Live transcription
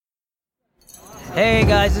Hey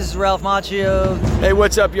guys, this is Ralph Macchio. Hey,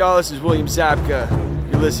 what's up, y'all? This is William Zabka.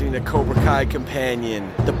 You're listening to Cobra Kai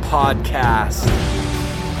Companion, the podcast.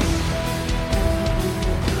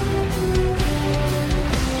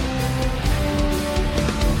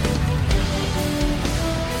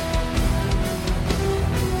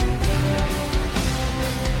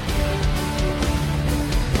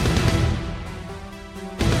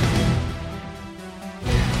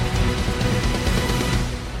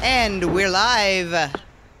 And we're live.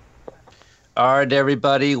 All right,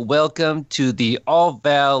 everybody. Welcome to the All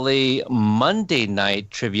Valley Monday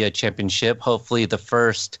Night Trivia Championship. Hopefully the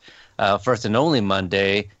first and only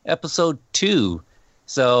Monday, episode 2.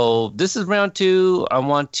 So this is round 2. I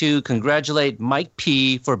want to congratulate Mike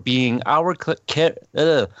P. for being our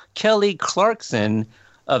Kelly Clarkson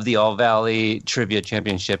of the All Valley Trivia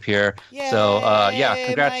Championship here. Yay, so,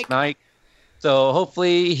 congrats, Mike. So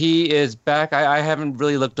hopefully he is back. I haven't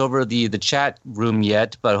really looked over the chat room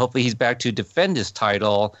yet, but hopefully he's back to defend his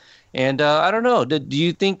title. And I don't know. Do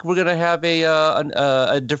you think we're gonna have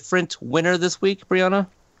a different winner this week, Brianna?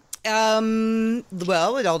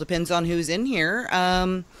 Well, it all depends on who's in here.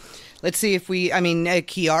 Let's see if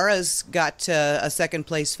Kiara's got a second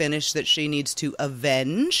place finish that she needs to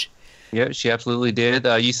avenge. Yeah, she absolutely did.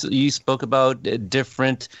 You spoke about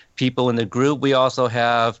different people in the group. We also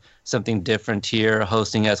have something different here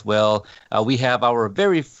hosting as well. We have our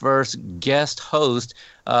very first guest host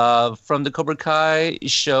from the Cobra Kai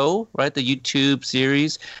show, right? The YouTube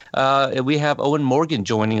series. We have Owen Morgan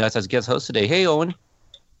joining us as guest host today. Hey, Owen.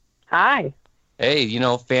 Hi. Hey,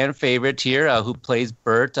 fan favorite here who plays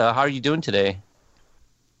Bert. How are you doing today?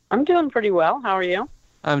 I'm doing pretty well. How are you?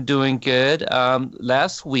 I'm doing good.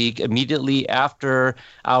 Last week, immediately after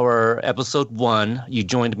our episode 1, you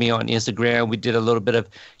joined me on Instagram. We did a little bit of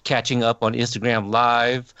catching up on Instagram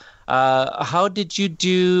Live. How did you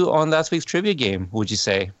do on last week's trivia game, would you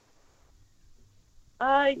say?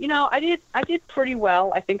 I did pretty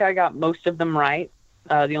well. I think I got most of them right.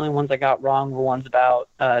 The only ones I got wrong were ones about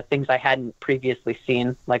things I hadn't previously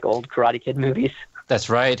seen, like old Karate Kid movies. That's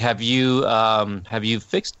right. Have you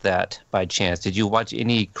fixed that by chance? Did you watch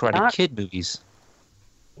any Karate Kid movies?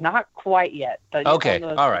 Not quite yet. Okay,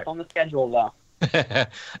 all right. It's on the schedule, though.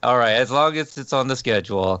 All right, as long as it's on the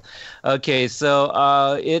schedule. Okay,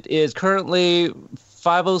 so it is currently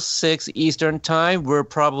 5:06 Eastern Time. We're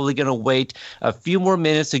probably going to wait a few more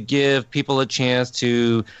minutes to give people a chance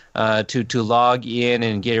to log in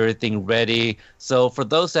and get everything ready. So for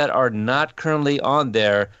those that are not currently on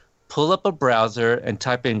there, pull up a browser and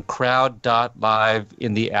type in crowd.live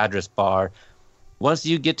in the address bar. Once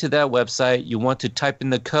you get to that website, you want to type in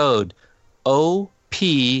the code OP,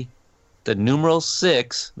 the numeral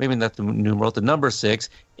 6, maybe not the numeral, the number 6,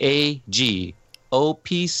 AG.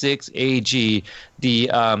 OP6AG.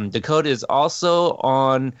 The code is also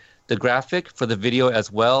on the graphic for the video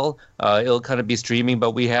as well. It'll kind of be streaming,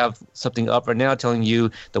 but we have something up right now telling you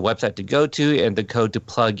the website to go to and the code to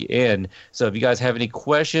plug in. So if you guys have any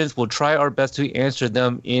questions, we'll try our best to answer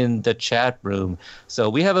them in the chat room. So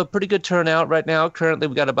we have a pretty good turnout right now. Currently,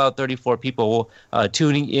 we got about 34 people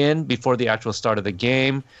tuning in before the actual start of the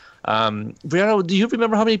game. Brianna, do you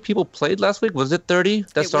remember how many people played last week? Was it 30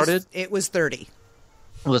 that started? It was 30.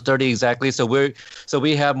 It was 30 exactly. So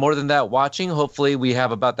we have more than that watching. Hopefully we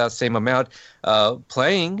have about that same amount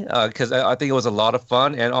playing because I think it was a lot of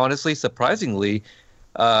fun. And honestly, surprisingly,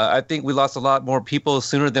 I think we lost a lot more people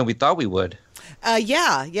sooner than we thought we would.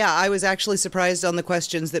 Yeah. I was actually surprised on the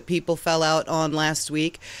questions that people fell out on last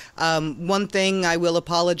week. One thing I will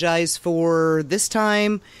apologize for this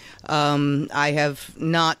time. I have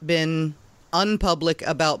not been unpublic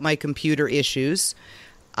about my computer issues.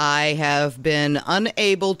 I have been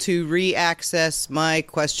unable to re-access my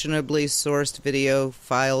questionably sourced video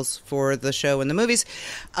files for the show and the movies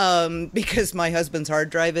because my husband's hard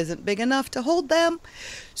drive isn't big enough to hold them.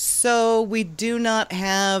 So we do not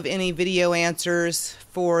have any video answers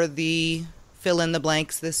for the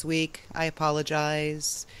fill-in-the-blanks this week. I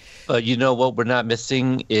apologize. But you know what we're not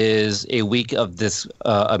missing is a week of this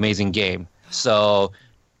amazing game. So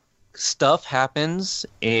stuff happens,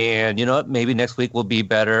 and you know what? Maybe next week will be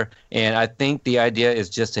better. And I think the idea is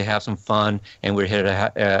just to have some fun, and we're here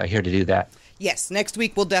to do that. Yes, next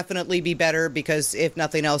week will definitely be better because if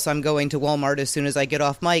nothing else, I'm going to Walmart as soon as I get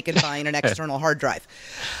off mic and buying an external hard drive.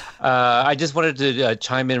 I just wanted to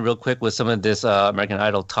chime in real quick with some of this American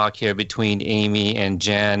Idol talk here between Amy and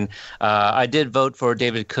Jen. I did vote for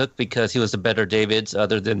David Cook because he was the better David,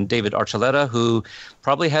 other than David Archuleta, who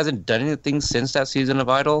probably hasn't done anything since that season of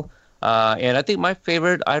Idol. And I think my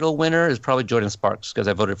favorite Idol winner is probably Jordan Sparks because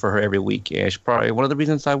I voted for her every week. And she's probably one of the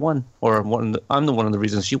reasons I won, or I'm one of the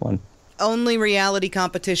reasons she won. only reality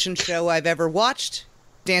competition show I've ever watched.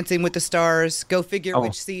 Dancing with the Stars. Go figure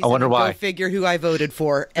which season. I wonder why. Go figure who I voted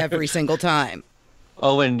for every single time.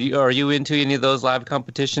 Oh, and are you into any of those live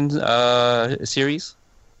competition series?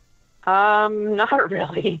 Not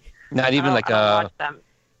really. Not even I don't watch them.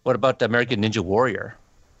 What about the American Ninja Warrior?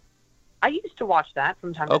 I used to watch that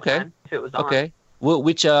from time to time if it was on. Okay. Well,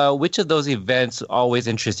 which of those events always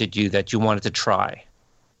interested you that you wanted to try?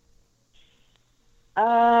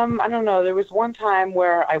 I don't know. There was one time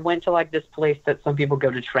where I went to like this place that some people go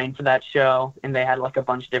to train for that show, and they had like a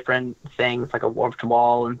bunch of different things, like a warped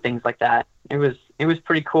wall and things like that. It was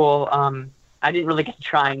pretty cool. I didn't really get to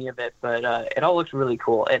try any of it, but it all looked really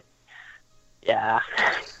cool. Yeah.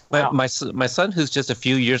 Wow. My son, who's just a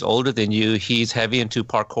few years older than you, he's heavy into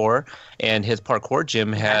parkour, and his parkour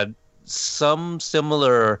gym had some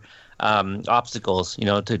similar obstacles,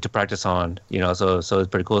 to practice on, so it's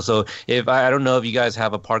pretty cool. So if I don't know if you guys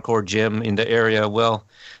have a parkour gym in the area, well,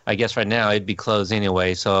 I guess right now it'd be closed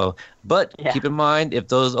anyway. So, but keep in mind, if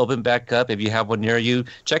those open back up, if you have one near you,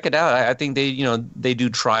 check it out. I think they do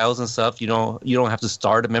trials and stuff. You don't have to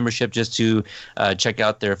start a membership just to check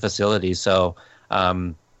out their facilities. So,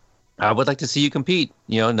 I would like to see you compete,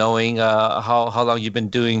 knowing how long you've been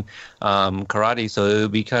doing karate. So it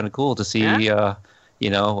would be kind of cool to see, to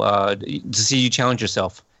see you challenge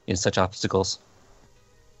yourself in such obstacles.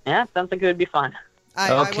 Yeah, sounds like it would be fun.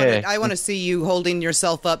 I want to see you holding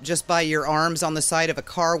yourself up just by your arms on the side of a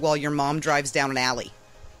car while your mom drives down an alley.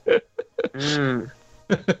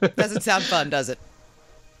 Doesn't sound fun, does it?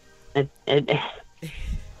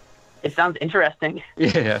 It sounds interesting.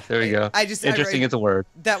 Yeah, there we go. Interesting is a word.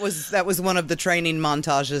 That was one of the training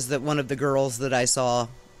montages that one of the girls that I saw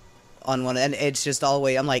on one, and it's just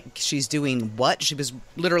always, I'm like, she's doing what? She was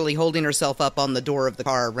literally holding herself up on the door of the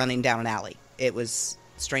car running down an alley. It was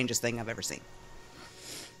the strangest thing I've ever seen.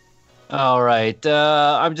 All right.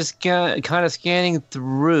 I'm just kind of scanning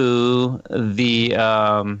through the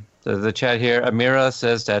chat here. Amira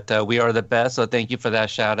says that we are the best, so thank you for that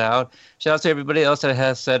shout out. Shout out to everybody else that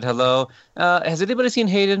has said hello. Has anybody seen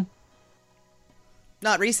Hayden?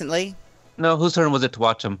 Not recently. No, whose turn was it to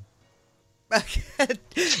watch him?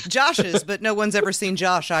 Josh's, but no one's ever seen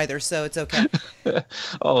Josh either, so it's okay.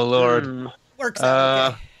 Oh, Lord. Works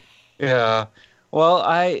out okay. Yeah. Well,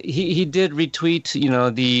 he did retweet,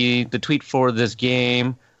 the tweet for this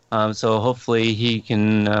game, so hopefully he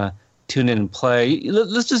can tune in and play.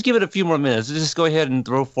 Let's just give it a few more minutes. Let's just go ahead and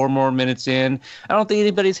throw 4 more minutes in. I don't think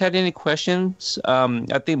anybody's had any questions.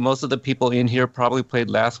 I think most of the people in here probably played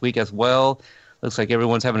last week as well. Looks like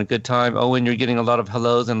everyone's having a good time. Owen, you're getting a lot of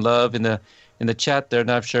hellos and love in the chat there,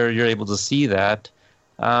 and I'm sure you're able to see that.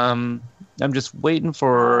 I'm just waiting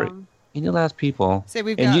for any last people. Say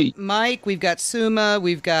we've got Mike, we've got Suma,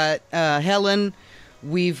 we've got Helen.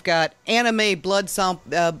 We've got Anime Blood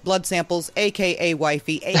Samples, a.k.a.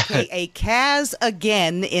 Wifey, a.k.a. Kaz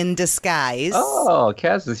again in disguise. Oh,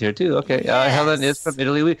 Kaz is here too. Okay. Yes. Helen is from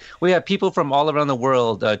Italy. We have people from all around the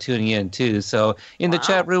world tuning in too. So in the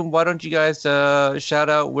chat room, why don't you guys shout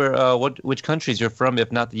out which countries you're from,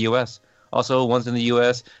 if not the U.S.? Also, ones in the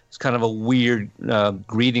U.S. It's kind of a weird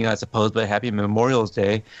greeting, I suppose, but Happy Memorial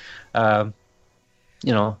Day.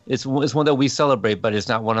 It's one that we celebrate, but it's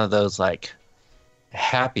not one of those like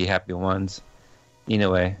happy ones.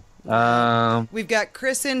 Anyway, we've got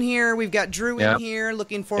Chris in here, we've got Drew in here.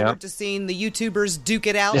 Looking forward to seeing the YouTubers duke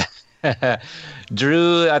it out.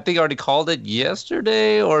 Drew, I think already called it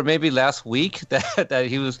yesterday or maybe last week that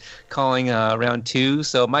he was calling round 2.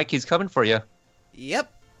 So Mike, he's coming for you.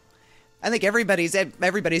 Yep. I think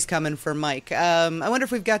everybody's coming for Mike. I wonder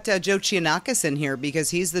if we've got Joe Chianakis in here,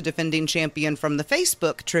 because he's the defending champion from the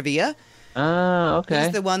Facebook trivia. Okay.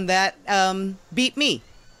 He's the one that beat me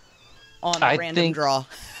on a random draw.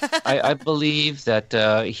 I believe that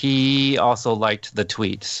he also liked the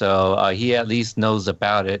tweet, so he at least knows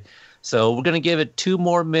about it. So we're going to give it 2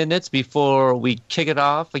 more minutes before we kick it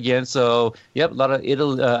off again. So, a lot of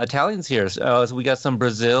Italians here. So we got some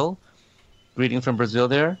Brazil. Greeting from Brazil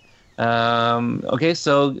there. Okay,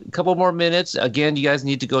 so a couple more minutes. Again, you guys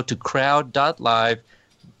need to go to crowd.live,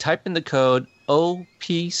 type in the code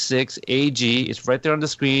OP6AG. It's right there on the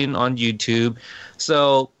screen on YouTube.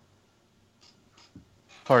 So,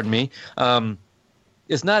 pardon me.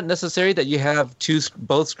 It's not necessary that you have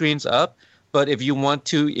both screens up, but if you want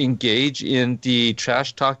to engage in the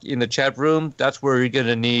trash talk in the chat room, that's where you're going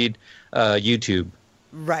to need YouTube.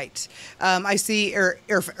 Right. I see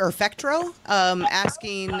Erfectro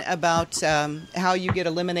asking about how you get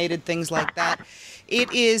eliminated, things like that.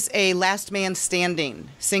 It is a last man standing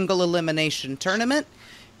single elimination tournament.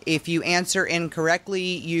 If you answer incorrectly,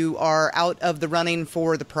 you are out of the running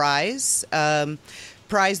for the prize.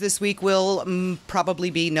 Prize this week will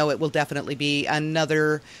it will definitely be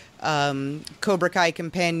another Cobra Kai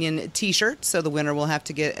Companion t-shirt. So the winner will have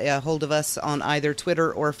to get a hold of us on either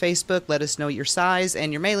Twitter or Facebook. Let us know your size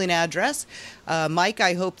and your mailing address. Mike,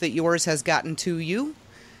 I hope that yours has gotten to you.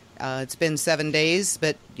 It's been 7 days,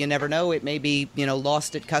 but you never know. It may be,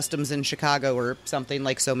 lost at customs in Chicago or something,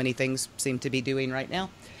 like so many things seem to be doing right now.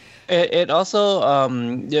 It also,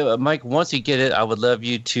 Mike, once you get it, I would love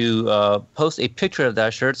you to post a picture of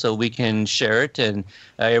that shirt so we can share it and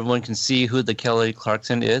everyone can see who the Kelly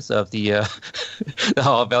Clarkson is of the the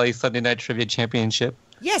Hall Valley Sunday Night Trivia Championship.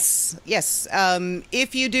 Yes.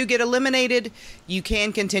 If you do get eliminated, you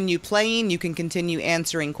can continue playing. You can continue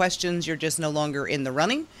answering questions. You're just no longer in the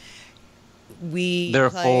running.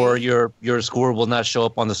 Therefore, your score will not show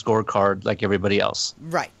up on the scorecard like everybody else.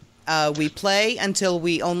 Right. We play until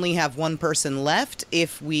we only have one person left.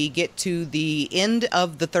 If we get to the end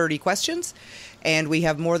of the 30 questions and we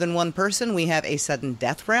have more than one person, we have a sudden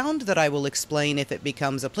death round that I will explain if it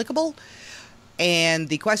becomes applicable. And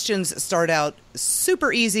the questions start out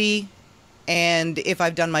super easy, and if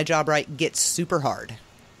I've done my job right, get super hard.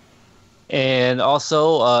 And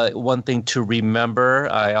also, one thing to remember,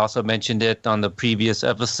 I also mentioned it on the previous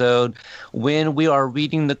episode, when we are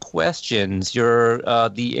reading the questions,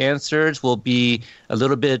 the answers will be a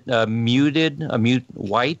little bit muted, mute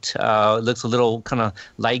white. It looks a little kind of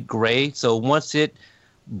light gray. So once it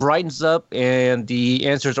brightens up and the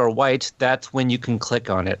answers are white, that's when you can click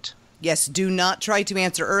on it. Yes, do not try to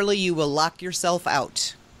answer early. You will lock yourself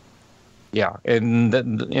out. Yeah, and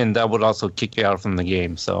that would also kick you out from the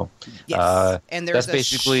game. So yes, and there's a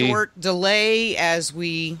short delay as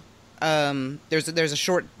we there's a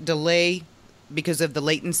short delay because of the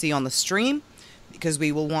latency on the stream, because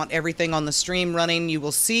we will want everything on the stream running. You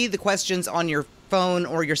will see the questions on your phone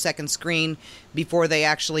or your second screen before they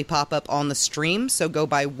actually pop up on the stream. So go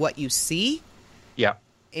by what you see. Yeah.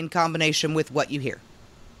 In combination with what you hear.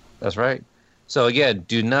 That's right. So again,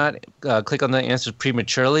 do not click on the answers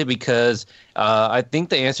prematurely, because I think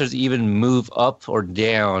the answers even move up or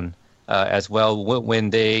down as well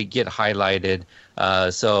when they get highlighted.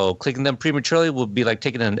 So clicking them prematurely will be like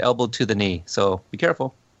taking an elbow to the knee. So be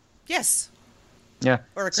careful. Yes. Yeah.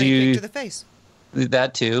 Or a great kick to the face.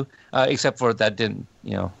 That too, except for that didn't,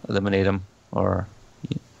 eliminate him or.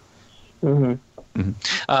 Mm-hmm. Mm-hmm.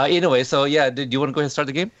 Anyway, so yeah, do you want to go ahead and start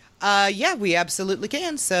the game? Yeah, we absolutely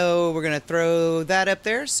can. So we're going to throw that up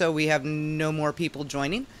there so we have no more people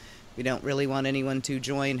joining. We don't really want anyone to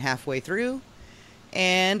join halfway through.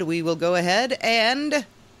 And we will go ahead and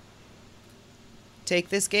take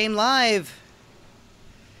this game live.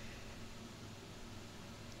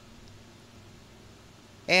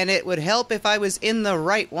 And it would help if I was in the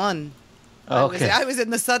right one. Okay. I was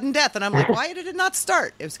in the sudden death, and I'm like, why did it not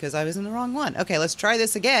start? It was because I was in the wrong one. Okay, let's try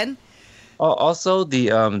this again. Also,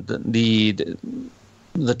 the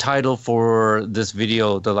title for this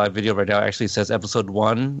video, the live video right now, actually says episode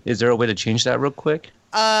 1. Is there a way to change that real quick?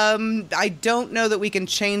 I don't know that we can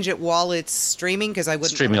change it while it's streaming, because I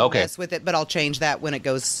wouldn't mess with it, but I'll change that when it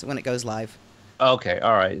goes live. Okay,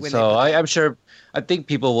 all right. So I'm sure, I think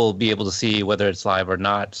people will be able to see whether it's live or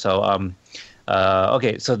not. So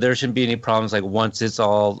okay, so there shouldn't be any problems like once it's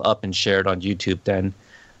all up and shared on YouTube then.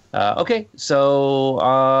 Okay, so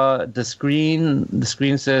the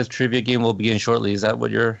screen says trivia game will begin shortly. Is that what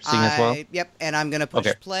you're seeing as well? Yep, and I'm going to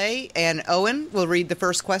push play, and Owen will read the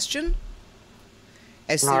first question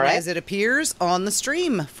as soon as it appears on the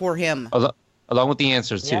stream for him. Along with the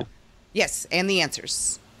answers, too. Yes, and the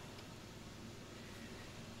answers.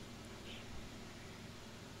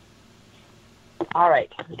 All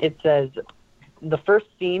right, it says... The first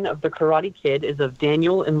scene of The Karate Kid is of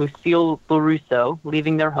Daniel and Lucille LaRusso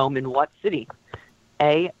leaving their home in what city?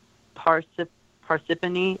 A.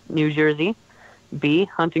 Parsippany, New Jersey. B.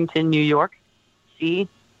 Huntington, New York. C.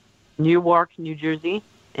 Newark, New Jersey.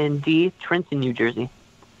 And D. Trenton, New Jersey.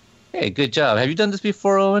 Hey, good job. Have you done this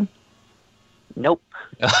before, Owen? Nope.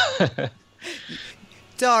 It's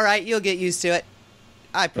all right. You'll get used to it.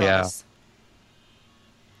 I promise.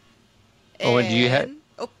 Yeah. Owen, do you have...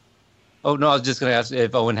 Oh, no, I was just going to ask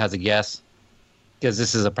if Owen has a guess, because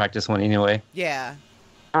this is a practice one anyway. Yeah.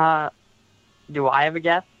 Do I have a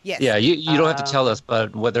guess? Yes. Yeah, you don't have to tell us,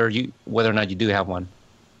 but whether or not you do have one.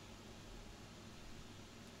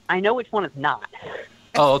 I know which one it's not.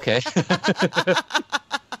 Oh, okay.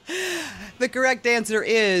 The correct answer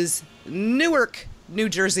is Newark, New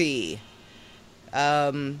Jersey.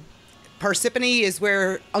 Parsippany is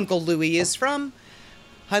where Uncle Louie is from.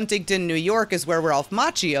 Huntington, New York is where Ralph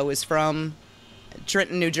Macchio is from.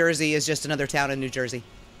 Trenton, New Jersey is just another town in New Jersey.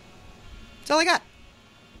 That's all I got.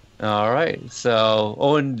 All right. So,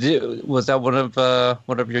 Owen, was that one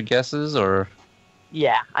of your guesses, or?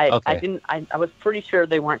 Yeah, I Okay. didn't. I was pretty sure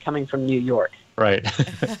they weren't coming from New York. Right.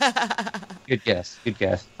 Good guess. Good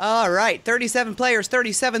guess. All right, 37 players,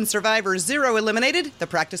 37 survivors, 0 eliminated. The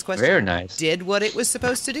practice question Very nice. did what it was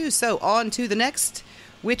supposed to do. So on to the next,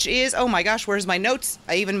 which is, oh my gosh, where's my notes?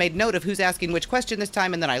 I even made note of who's asking which question this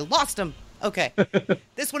time, and then I lost them. Okay,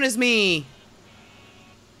 this one is me.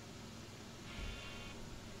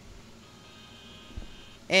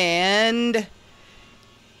 And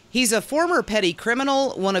he's a former petty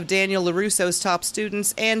criminal, one of Daniel LaRusso's top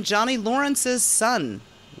students, and Johnny Lawrence's son.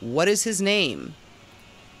 What is his name?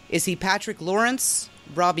 Is he Patrick Lawrence,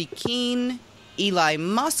 Robbie Keane, Eli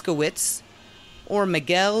Moskowitz, or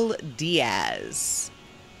Miguel Diaz?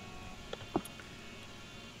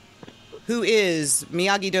 Who is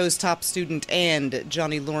Miyagi-Do's top student and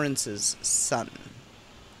Johnny Lawrence's son?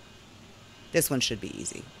 This one should be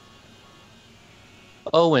easy.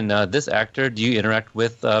 Oh, and this actor, do you interact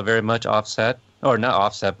with very much offset? Or not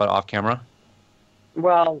offset, but off camera?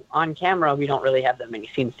 Well, on camera, we don't really have that many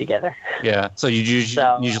scenes together. Yeah. So you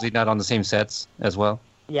So- usually not on the same sets as well?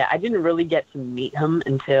 Yeah, I didn't really get to meet him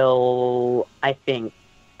until I think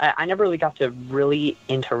I never really got to really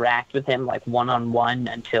interact with him like one-on-one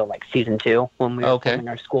until like season 2 when we were Okay. filming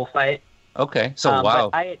our school fight. Okay. So, But wow.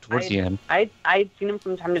 I- Towards the end. I'd seen him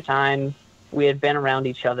from time to time. We had been around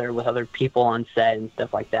each other with other people on set and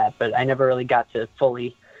stuff like that, but I never really got to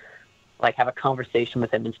fully like have a conversation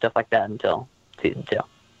with him and stuff like that until season 2.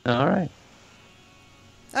 All right.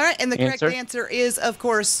 All right, and the correct Answer? answer is, of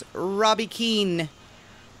course, Robbie Keane.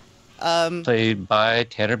 Played by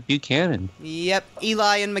Tanner Buchanan. Yep,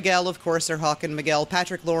 Eli and Miguel, of course, are Hawk and Miguel.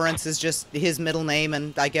 Patrick Lawrence is just his middle name,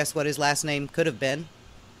 and I guess what his last name could have been.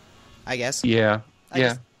 I guess. Yeah. I Yeah.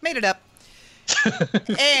 just made it up.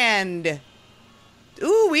 And,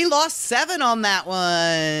 ooh, we lost 7 on that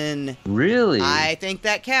one. Really? I think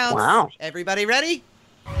that counts. Wow. Everybody ready?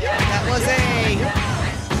 That was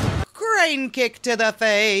a crane kick to the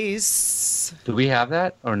face. Do we have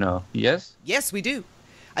that or no? Yes? Yes, we do.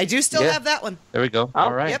 I do still Yeah. have that one. There we go. Oh,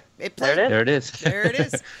 All right. Yep, it There played. it There it is. There it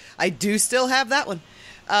is. I do still have that one.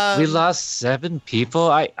 We lost 7 people.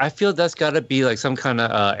 I feel that's got to be like some kind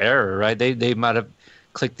of error, right? They might have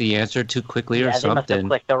clicked the answer too quickly or Yeah, they must have something.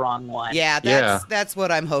 clicked the wrong one. Yeah, Yeah. that's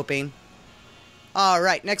what I'm hoping. All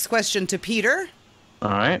right, next question to Peter. All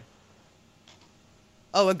right.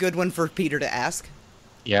 Oh, a good one for Peter to ask.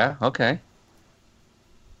 Yeah. Okay.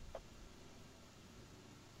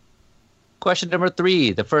 Question number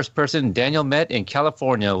 3. The first person Daniel met in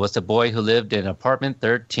California was the boy who lived in apartment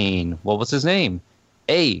 13. What was his name?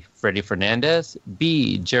 A. Freddie Fernandez.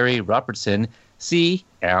 B. Jerry Robertson. C.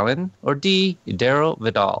 Alan. Or D. Daryl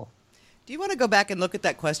Vidal. Do you want to go back and look at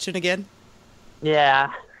that question again?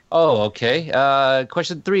 Yeah. Oh, okay.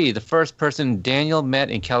 Question 3. The first person Daniel met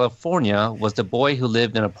in California was the boy who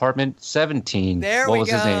lived in apartment 17. There what we was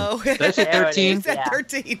go. his name? Did I say There it 13? You said Yeah.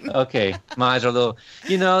 13. Okay, my eyes are a little.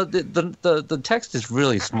 You know, the text is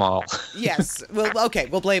really small. Yes. Well, okay,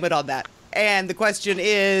 we'll blame it on that. And the question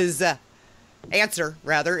is, answer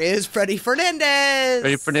rather, is Freddie Fernandez.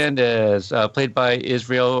 Freddie Fernandez, played by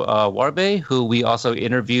Israel Warbe, who we also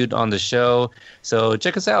interviewed on the show. So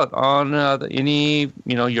check us out on any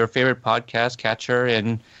your favorite podcast catcher,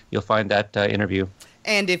 and you'll find that interview.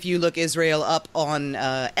 And if you look Israel up on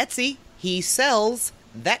Etsy, he sells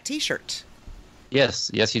that T-shirt.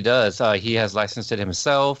 Yes, he does. He has licensed it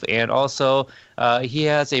himself, and also he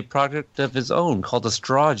has a product of his own called the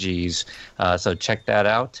Strawgies. So check that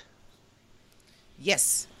out.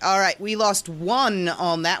 Yes. All right, we lost 1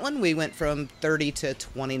 on that one. We went from 30 to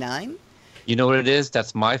 29. You know what it is?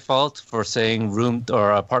 That's my fault for saying room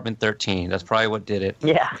or apartment 13. That's probably what did it.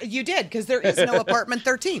 Yeah. You did, because there is no apartment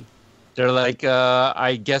 13. They're like,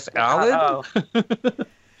 I guess Alan? Oh.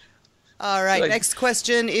 All right, Like- next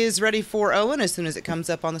question is ready for Owen as soon as it comes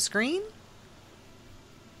up on the screen.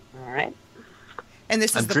 All right. And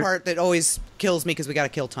this is I'm the pre- part that always kills me because we got to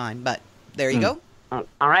kill time. But there you go. All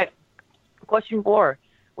right. Question 4.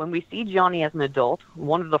 When we see Johnny as an adult,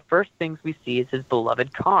 one of the first things we see is his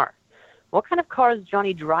beloved car. What kind of car is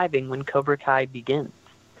Johnny driving when Cobra Kai begins?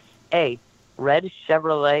 A. Red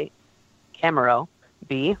Chevrolet Camaro.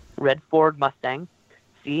 B. Red Ford Mustang.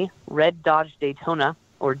 C. Red Dodge Daytona.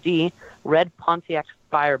 Or D. Red Pontiac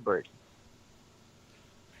Firebird.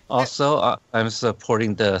 Also, I'm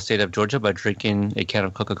supporting the state of Georgia by drinking a can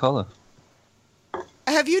of Coca-Cola.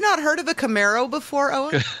 Have you not heard of a Camaro before,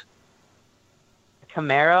 Owen?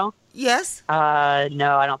 Camaro? Yes. No,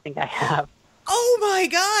 I don't think I have. Oh my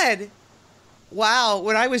God! Wow,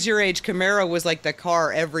 when I was your age, Camaro was like the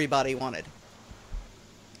car everybody wanted.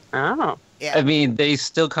 Oh. Yeah. I mean, they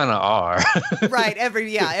still kind of are. Right,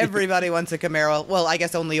 everybody wants a Camaro. Well, I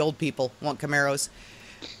guess only old people want Camaros.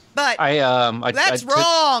 But that's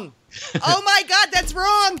wrong. Oh my God, that's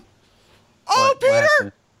wrong. Oh,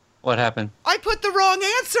 Peter! What happened? I put the wrong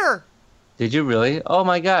answer. Did you really? Oh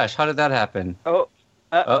my gosh, how did that happen? Oh.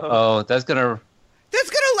 Uh-oh, that's gonna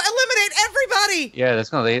eliminate everybody. Yeah, that's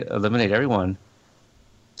gonna eliminate everyone.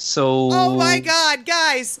 So. Oh my God,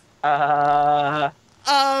 guys.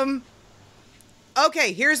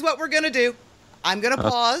 Okay, here's what we're gonna do. I'm gonna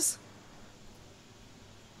pause.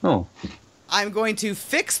 Oh. I'm going to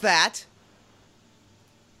fix that.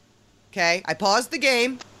 Okay, I paused the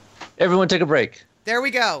game. Everyone take a break. There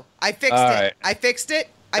we go. I fixed All it. right. I fixed it.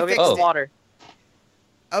 Go get some water.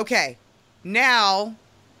 Okay, now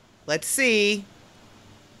let's see.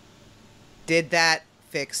 Did that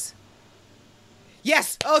fix?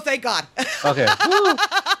 Yes. Oh, thank God. Okay.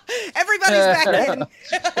 Everybody's back in.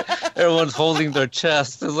 Everyone's holding their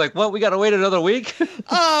chest. It's like, what? We gotta wait another week?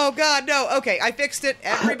 Oh God, no. Okay, I fixed it.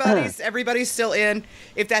 Everybody's still in.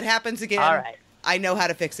 If that happens again, All right. I know how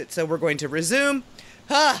to fix it. So we're going to resume.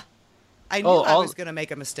 I knew I was going to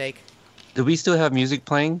make a mistake. Do we still have music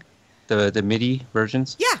playing? The MIDI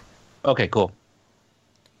versions? Yeah. Okay, cool.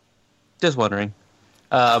 Just wondering.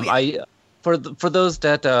 Yeah. For those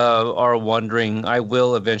that are wondering, I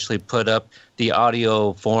will eventually put up the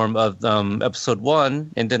audio form of episode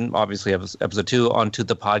 1 and then obviously episode 2 onto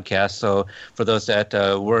the podcast. So for those that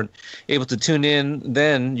weren't able to tune in,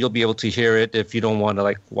 then you'll be able to hear it if you don't want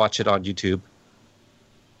to watch it on YouTube.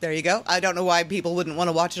 There you go. I don't know why people wouldn't want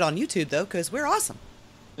to watch it on YouTube though, because we're awesome.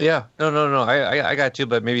 Yeah, no. I got you,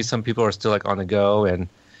 but maybe some people are still on the go, and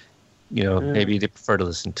maybe they prefer to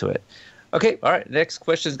listen to it. Okay, all right. Next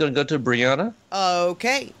question is going to go to Brianna.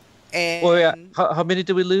 Okay, and how many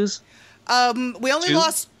did we lose? we only 2?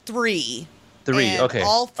 lost 3. 3. And Okay,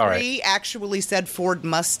 all 3 all right. actually said Ford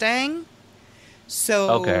Mustang.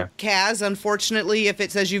 So, Okay. Kaz, unfortunately, if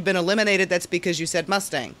it says you've been eliminated, that's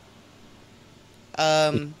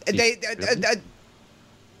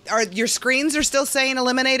are your screens are still saying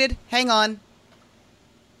eliminated? Hang on.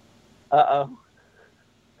 Uh-oh.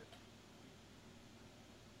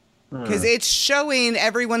 Because it's showing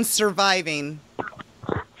everyone's surviving.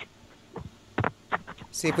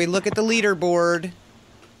 See, if we look at the leaderboard,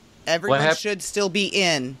 everyone should still be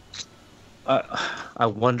in. I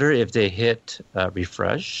wonder if they hit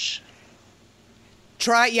refresh.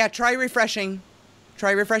 Try refreshing.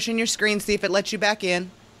 Try refreshing your screen, see if it lets you back in.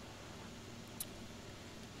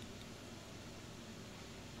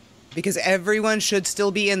 Because everyone should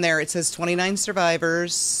still be in there. It says 29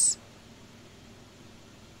 survivors.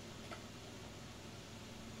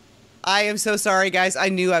 I am so sorry, guys. I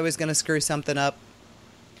knew I was going to screw something up.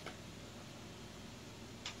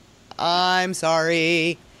 I'm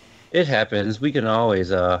sorry. It happens. We can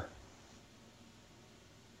always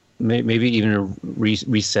maybe even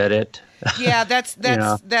reset it. Yeah, that's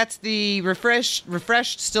the refresh.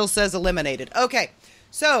 Refreshed still says eliminated. Okay,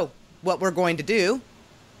 so what we're going to do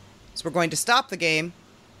is we're going to stop the game.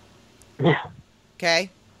 Okay.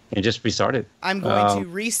 And just restart it. I'm going to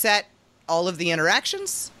reset all of the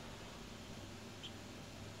interactions.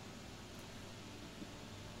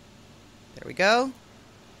 There we go.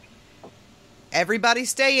 Everybody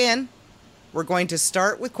stay in. We're going to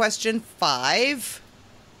start with question 5.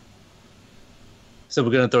 So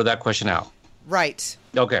we're going to throw that question out. Right.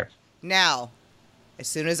 Okay. Now, as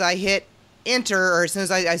soon as I hit enter, or as soon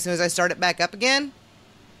as I start it back up again,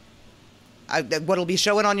 what'll be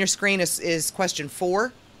showing on your screen is question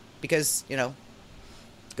 4, because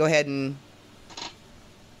go ahead and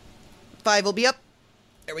 5 will be up.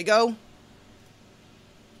 There we go.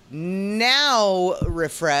 Now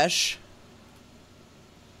refresh.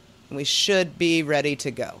 And we should be ready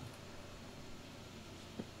to go.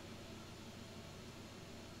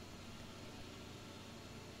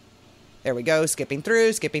 There we go. Skipping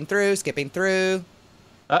through. Here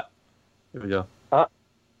we go.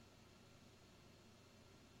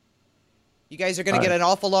 You guys are going to get an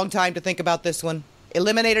awful long time to think about this one.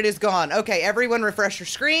 Eliminated is gone. Okay, everyone refresh your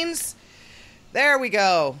screens. There we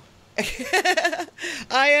go. I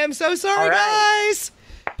am so sorry, guys.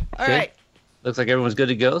 All right. Looks like everyone's good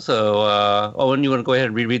to go. So, and you want to go ahead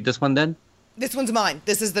and reread this one then? This one's mine.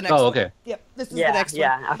 This is the next one. one. Oh, okay. Yep, this is the next one.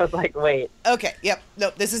 Yeah, I was like, wait. Okay, yep.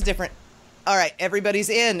 Nope, this is different. All right, everybody's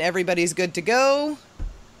in. Everybody's good to go.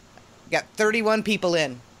 Got 31 people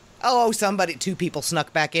in. Oh, 2 people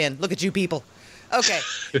snuck back in. Look at you people. Okay.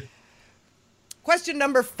 Question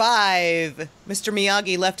number 5. Mr.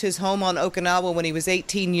 Miyagi left his home on Okinawa when he was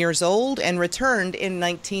 18 years old and returned in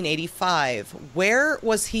 1985. Where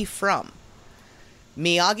was he from?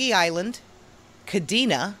 Miyagi Island,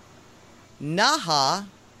 Kadena, Naha,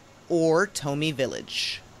 or Tomi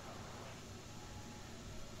Village?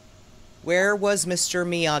 Where was Mr.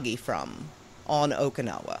 Miyagi from on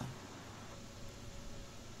Okinawa?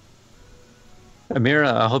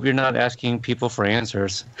 Amira, I hope you're not asking people for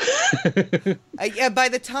answers. Yeah, by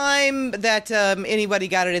the time that anybody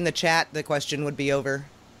got it in the chat, the question would be over.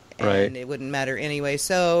 And Right. it wouldn't matter anyway.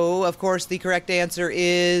 So, of course, the correct answer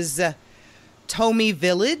is Tomi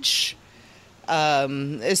Village.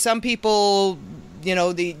 Some people,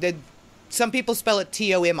 some people spell it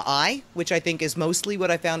Tomi, which I think is mostly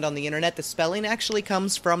what I found on the internet. The spelling actually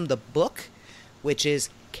comes from the book, which is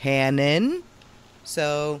canon.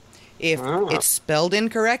 So if it's spelled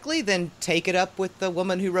incorrectly, then take it up with the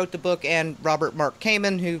woman who wrote the book and Robert Mark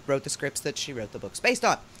Kamen, who wrote the scripts that she wrote the books based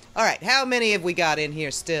on. All right, how many have we got in here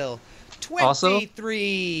still?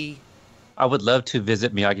 23. I would love to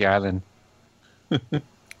visit Miyagi Island.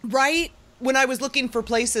 Right? When I was looking for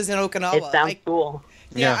places in Okinawa, It sounds cool.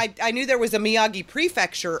 Yeah, I knew there was a Miyagi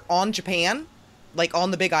prefecture on Japan, like on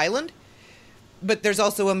the big island. But there's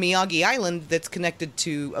also a Miyagi Island that's connected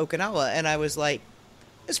to Okinawa. And I was like,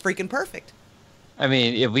 it's freaking perfect. I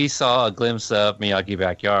mean, if we saw a glimpse of Miyagi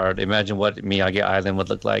Backyard, imagine what Miyagi Island would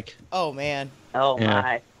look like. Oh, man. Oh, Yeah.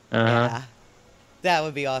 my. Yeah. That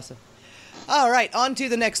would be awesome. All right, on to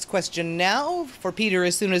the next question now for Peter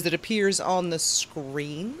as soon as it appears on the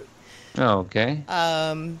screen. Okay.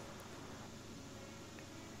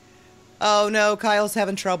 Oh, no, Kyle's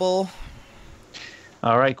having trouble.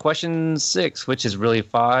 All right, question 6, which is really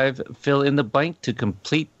 5. Fill in the blank to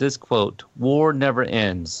complete this quote. War never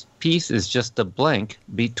ends. Peace is just a blank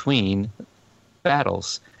between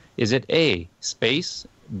battles. Is it A, space,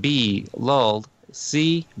 B, lull,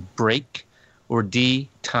 C, break, or D,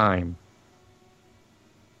 time?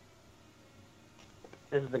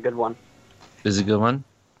 This is a good one. This is a good one.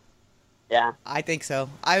 Yeah. I think so.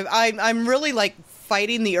 I'm really like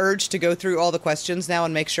fighting the urge to go through all the questions now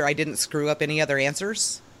and make sure I didn't screw up any other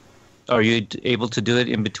answers. Are you able to do it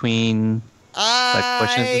in between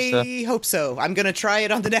questions and stuff? I hope so. I'm going to try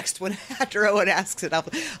it on the next one after Owen asks it.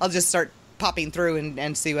 I'll just start popping through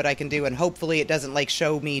and see what I can do, and hopefully it doesn't like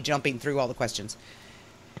show me jumping through all the questions.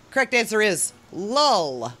 Correct answer is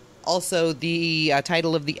lull. Also the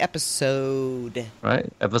title of the episode. Right?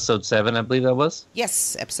 Episode 7, I believe that was.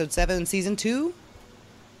 Yes, episode 7, season 2.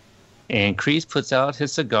 And Kreese puts out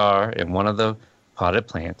his cigar in one of the potted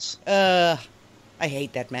plants. I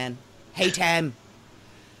hate that man. Hate him.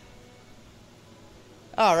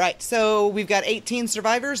 All right, so we've got 18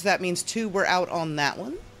 survivors. That means 2 were out on that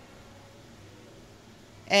one.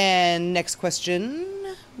 And next question,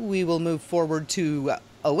 we will move forward to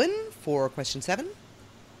Owen for question 7.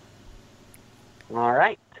 All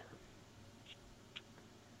right.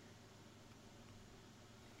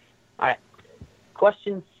 All right.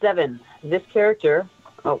 Question 7. This character.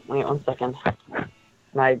 Oh, wait 1 second.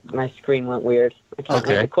 My screen went weird. I can't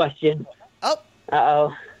read Okay. the question. Oh,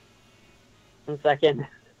 Uh-oh. 1 second.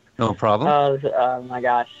 No problem. Oh my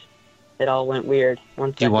gosh. It all went weird.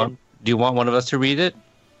 1 do you want one of us to read it?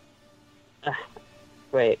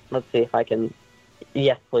 Wait, let's see if I can.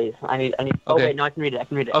 Yes, please. I need. Oh Okay. wait, no, I can read it.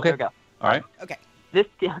 Okay. Here we go. All right. okay. This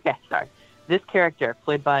character,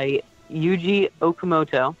 played by Yuji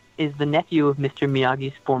Okamoto, is the nephew of Mr.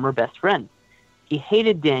 Miyagi's former best friend. He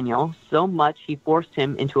hated Daniel so much he forced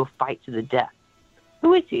him into a fight to the death.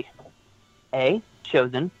 Who is he? A.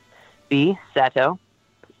 Chosen, B. Sato,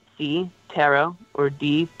 C. Taro, or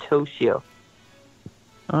D. Toshio?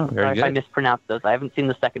 Oh, very Sorry if I good. mispronounced those. I haven't seen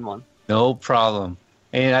the second one. No problem.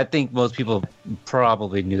 And I think most people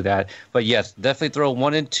probably knew that. But yes, definitely throw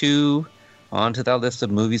 1 and 2 onto that list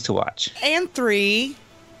of movies to watch. And 3.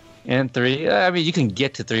 And 3, I mean, you can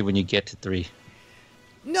get to 3 when you get to 3.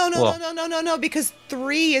 No, because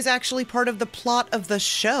 3 is actually part of the plot of the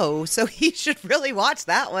show, so he should really watch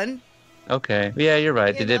that one. Okay. Yeah, you're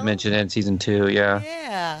right. You They did know? mention it in season 2, yeah.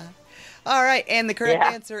 Yeah. All right, and the correct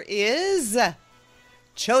Yeah. answer is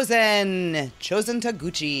Chosen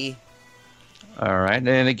Taguchi. All right.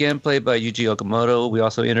 And again, played by Yuji Okamoto. We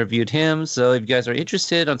also interviewed him. So if you guys are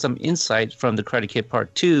interested on some insight from the Karate Kid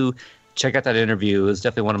Part 2, check out that interview. It was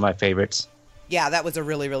definitely one of my favorites. Yeah, that was a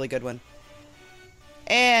really, really good one.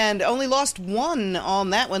 And only lost 1 on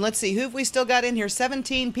that one. Let's see, who have we still got in here?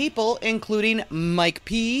 17 people, including Mike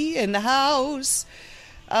P. in the house.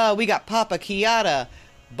 We got Papa Kiata,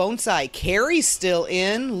 Bonsai, Carrie's still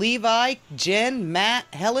in, Levi, Jen, Matt,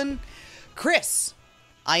 Helen, Chris,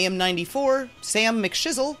 I Am 94, Sam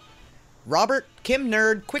McShizzle, Robert, Kim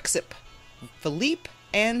Nerd, Quicksip, Philippe,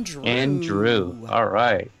 and Drew. And Drew. All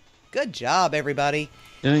right. Good job, everybody.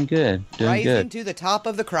 Doing good. Rising to the top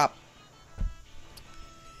of the crop.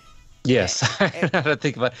 Yes. I had to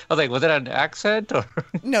think about. I was like, was it an accent or?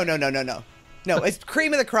 No. No, it's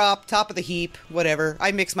cream of the crop, top of the heap, whatever.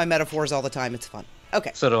 I mix my metaphors all the time. It's fun.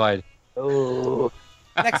 Okay. So do I. Oh.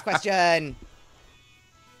 Next question.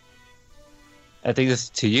 I think this is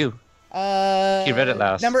to you. He read it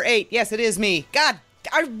last. Number 8. Yes, it is me. God,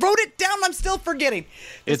 I wrote it down. I'm still forgetting.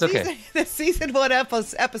 It's okay. The season 1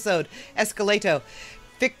 episode, Escalato,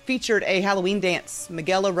 featured a Halloween dance.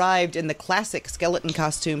 Miguel arrived in the classic skeleton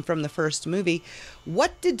costume from the first movie.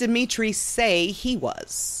 What did Dimitri say he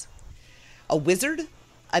was? A wizard,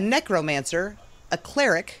 a necromancer, a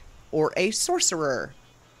cleric, or a sorcerer?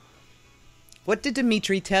 What did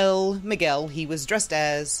Dimitri tell Miguel he was dressed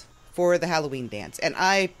as for the Halloween dance? And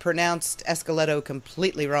I pronounced Escalato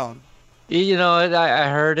completely wrong. You know, I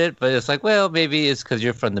heard it, but it's like, well, maybe it's because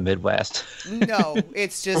you're from the Midwest. No,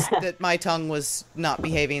 it's just that my tongue was not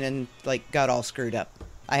behaving and got all screwed up.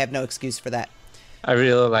 I have no excuse for that. I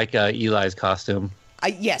really like Eli's costume.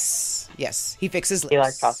 Yes, he fixes lips.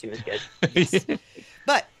 Eli's costume is good.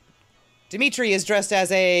 But Dimitri is dressed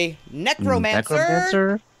as a necromancer.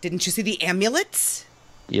 Necromancer? Didn't you see the amulets?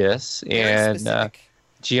 Yes, Very and specific.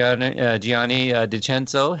 Gianni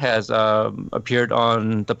DiCenzo has appeared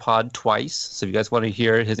on the pod twice. So if you guys want to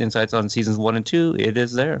hear his insights on seasons 1 and 2, it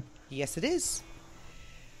is there. Yes, it is.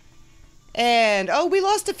 And, we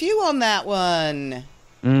lost a few on that one.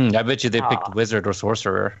 I bet you they picked wizard or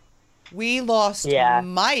sorcerer. We lost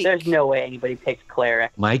Mike. There's no way anybody picked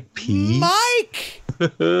cleric. Mike P. Mike!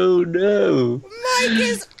 Oh, no. Mike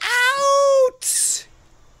is out!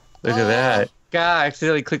 Look at that. God, I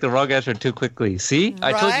accidentally clicked the wrong answer too quickly. See?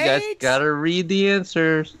 I told you guys, Right? gotta read the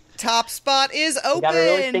answers. Top spot is open. You gotta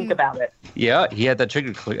really think about it. Yeah, he had that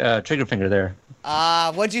trigger finger there.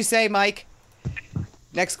 What'd you say, Mike?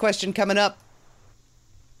 Next question coming up.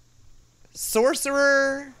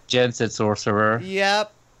 Sorcerer. Jen said sorcerer.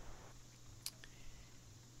 Yep.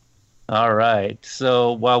 All right.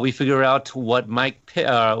 So while we figure out what Mike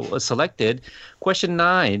selected, question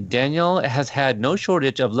 9. Daniel has had no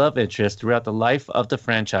shortage of love interests throughout the life of the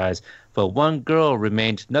franchise, but one girl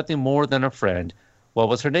remained nothing more than a friend. What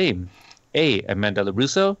was her name? A. Amanda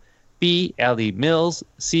LaRusso, B. Allie Mills,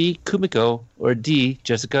 C. Kumiko, or D.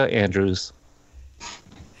 Jessica Andrews?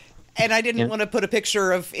 And I didn't want to put a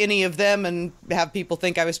picture of any of them and have people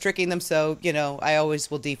think I was tricking them, so, I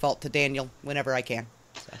always will default to Daniel whenever I can.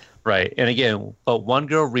 So. Right. And again, but one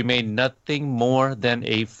girl remained nothing more than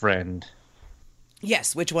a friend.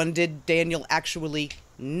 Yes, which one did Daniel actually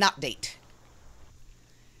not date?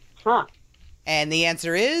 Huh. And the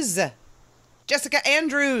answer is Jessica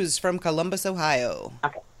Andrews from Columbus, Ohio.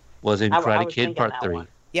 Okay. Was in I was Karate Kid thinking Part that 3. one.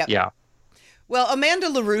 Yep. Yeah. Well, Amanda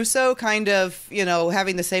LaRusso kind of,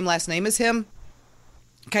 having the same last name as him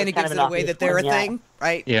kind of That's gives kind of it an away that obvious they're one, a yeah. thing,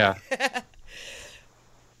 right? Yeah.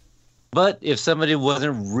 But if somebody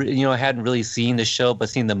wasn't, hadn't really seen the show but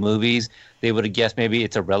seen the movies, they would have guessed maybe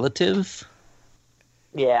it's a relative.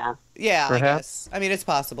 Yeah. Yeah, Perhaps. I guess. I mean, it's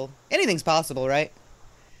possible. Anything's possible, right?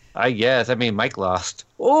 I guess. I mean, Mike lost.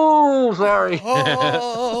 Oh, sorry.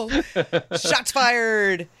 Oh, shots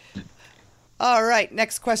fired. All right,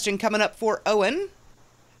 next question coming up for Owen.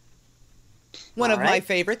 One All of my right.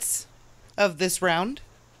 favorites of this round.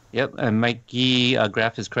 Yep, and Mikey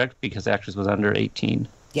Graff is correct because the actress was under 18.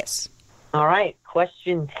 Yes. All right.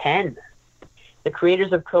 Question 10. The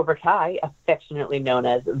creators of Cobra Kai, affectionately known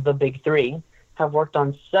as the Big Three, have worked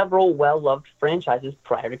on several well-loved franchises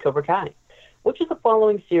prior to Cobra Kai. Which of the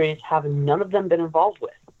following series have none of them been involved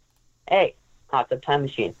with? A. Hot Tub Time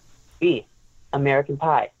Machine. B. American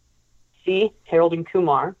Pie. C. Harold and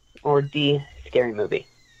Kumar. Or D. Scary Movie.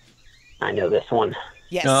 I know this one.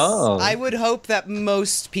 Yes. Oh. I would hope that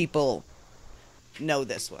most people know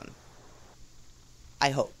this one.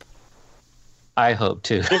 I hope. I hope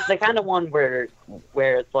too. It's the kind of one where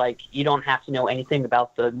it's like you don't have to know anything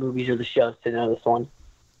about the movies or the shows to know this one.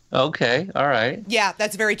 Okay, all right. Yeah,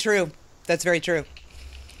 that's very true. That's very true.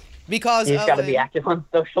 Because You just got to be Owen- active on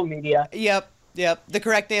social media. Yep. The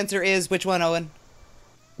correct answer is which one, Owen?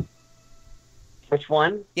 Which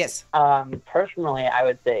one? Yes. Personally, I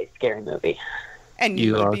would say Scary Movie. And You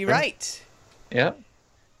you would are be correct. right. Yep.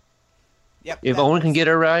 Yep. If that Owen can was- get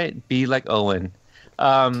it right, be like Owen.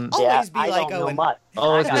 Always yeah, be I like don't know Owen. much.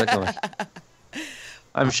 Always be like Owen.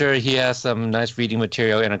 I'm sure he has some nice reading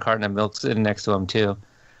material and a carton of milk sitting next to him too.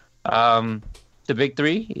 The Big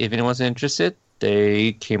Three, if anyone's interested,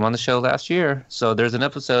 they came on the show last year. So there's an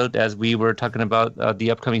episode as we were talking about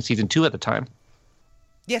the upcoming season 2 at the time.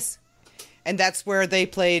 Yes. And that's where they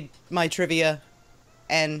played my trivia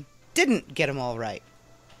and didn't get them all right.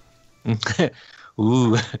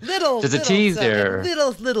 Ooh. There's a tease there.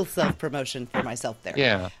 Little self-promotion for myself there.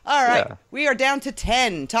 Yeah. All right. Yeah. We are down to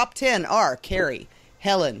 10. Top 10 are Carrie,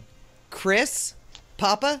 Helen, Chris,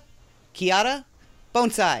 Papa, Kiara,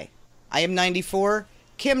 Bonsai. I am 94,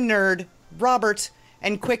 Kim Nerd, Robert,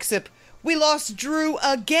 and Quicksip. We lost Drew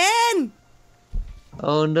again!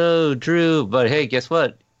 Oh no, Drew. But hey, guess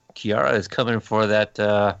what? Kiara is coming for that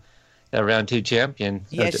round 2 champion.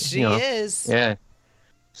 Yes, she is. Yeah.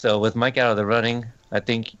 So with Mike out of the running, I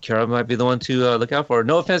think Kiara might be the one to look out for.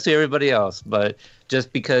 No offense to everybody else, but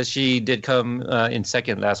just because she did come in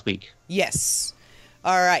second last week. Yes.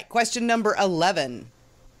 All right. Question number 11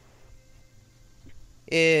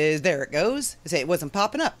 is, there it goes. I say it wasn't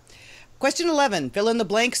popping up. Question 11. Fill in the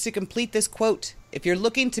blanks to complete this quote. If you're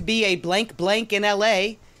looking to be a blank blank in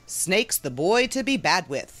L.A., Snake's the boy to be bad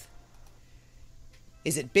with.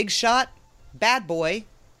 Is it big shot, bad boy,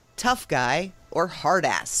 tough guy, or hard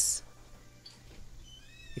ass?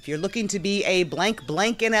 If you're looking to be a blank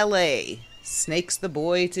blank in L.A., Snake's the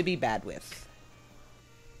boy to be bad with.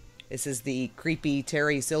 This is the creepy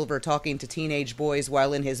Terry Silver talking to teenage boys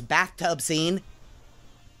while in his bathtub scene.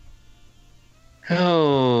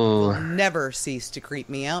 Oh. Never cease to creep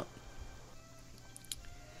me out.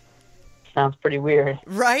 Sounds pretty weird.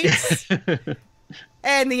 Right?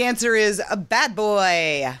 And the answer is a bad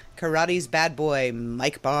boy. Karate's bad boy,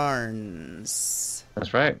 Mike Barnes.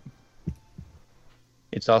 That's right.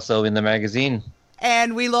 It's also in the magazine.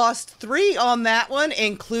 And we lost 3 on that one,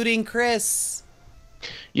 including Chris.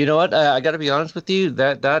 You know what? I got to be honest with you.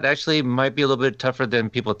 That actually might be a little bit tougher than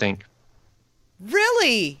people think.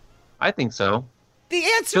 Really? I think so. The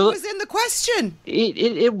answer was in the question.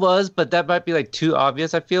 It was, but that might be like too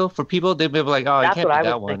obvious, I feel. For people, they'd be like, oh, That's it can't what be I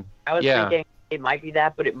that was one. I was thinking it might be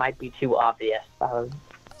that, but it might be too obvious.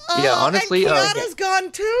 Yeah, honestly. And Kiana's gone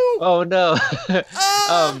too. Oh, no.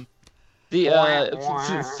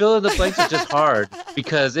 Fill in the blanks is just hard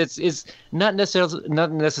because it's not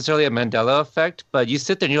necessarily a Mandela effect, but you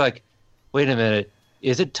sit there and you're like, wait a minute,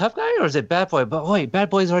 is it tough guy or is it bad boy? But wait, bad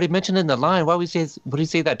boy is already mentioned in the line. Why would he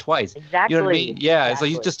say that twice? Exactly. You know what I mean? Yeah. Exactly.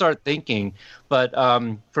 So you just start thinking. But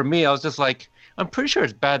for me, I was just like, I'm pretty sure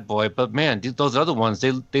it's bad boy, but man, those other ones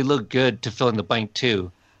they look good to fill in the blank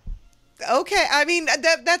too. Okay, I mean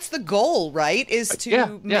that's the goal, right? Is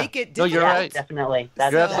to make it difficult. No, you're right. Definitely.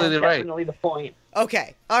 That's You're absolutely right. Definitely the point.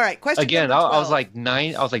 Okay, all right. Question again. number 12. I was like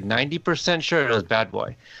 90% sure it was bad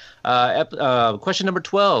boy. Question number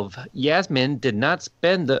 12. Yasmin did not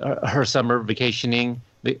spend her summer vacationing.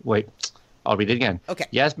 Wait, I'll read it again. Okay.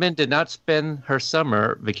 Yasmin did not spend her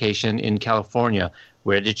summer vacation in California.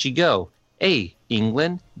 Where did she go? A,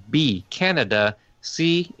 England. B, Canada.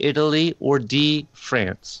 C, Italy. Or D,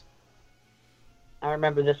 France. I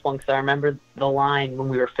remember this one because I remember the line when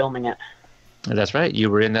we were filming it. That's right.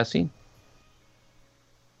 You were in that scene.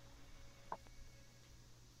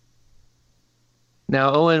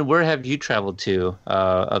 Now, Owen, where have you traveled to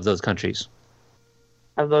of those countries?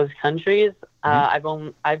 Of those countries, I've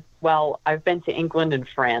been to England and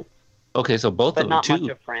France. Okay, so both but of them not too.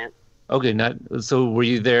 much of France. Okay, so were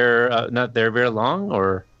you there? Not there very long,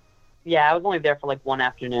 or? Yeah, I was only there for like one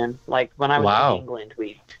afternoon. Like when I was in England,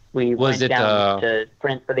 we went down to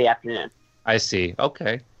France for the afternoon. I see.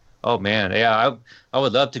 Okay. Oh man, yeah, I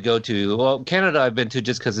would love to go to. Well, Canada I've been to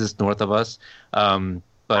just because it's north of us.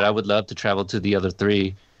 But I would love to travel to the other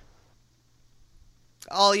 3.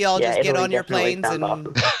 All y'all just get Italy on your planes and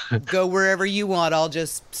awesome. go wherever you want. I'll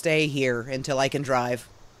just stay here until I can drive.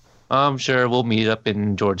 I'm sure we'll meet up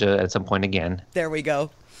in Georgia at some point again. There we go.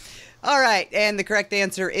 All right, and the correct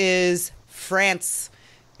answer is France.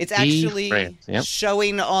 It's actually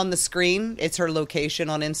showing on the screen. It's her location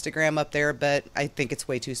on Instagram up there, but I think it's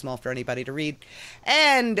way too small for anybody to read.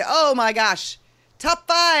 And, oh my gosh, top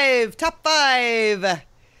 5.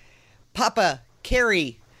 Papa,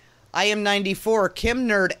 Carrie, I am 94, Kim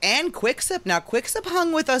Nerd, and Quicksip. Now, Quicksip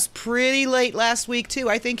hung with us pretty late last week, too.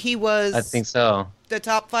 I think he was... I think so. The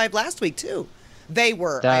top 5 last week, too. They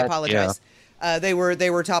were. I apologize. Yeah. They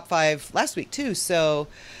were top 5 last week, too. So,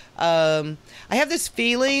 I have this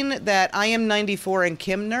feeling that I am 94 and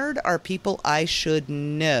Kim Nerd are people I should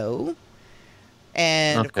know.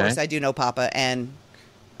 And, of course, I do know Papa, and...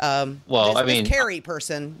 this Carrie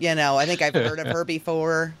person, I think I've heard of her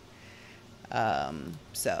before.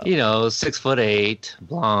 So 6'8",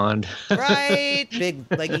 blonde, right? Big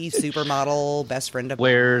leggy supermodel, best friend of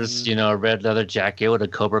wears mine. A red leather jacket with a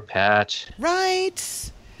cobra patch,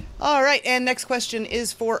 right? All right, and next question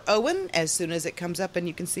is for Owen. As soon as it comes up and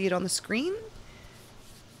you can see it on the screen.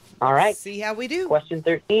 All right. See how we do. Question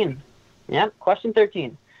 13. Yep, question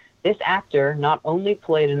 13. This actor not only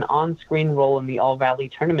played an on-screen role in the All Valley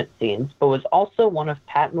tournament scenes, but was also one of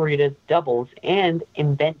Pat Morita's doubles and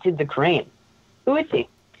invented the crane. Who is he?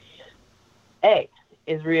 A.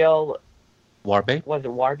 Israel Warbe? Was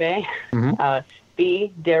it Warbe? Mhm.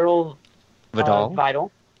 B. Daryl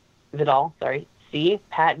Vidal? Vidal, sorry. C.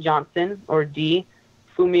 Pat Johnson. Or D.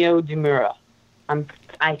 Fumio Demura.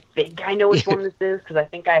 I think I know which one this is because I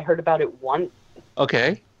think I heard about it once.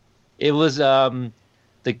 Okay. It was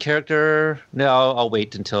the character. No, I'll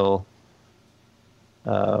wait until.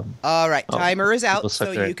 All right, timer is out, people so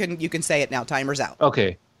suck their- you can say it now. Timer's out.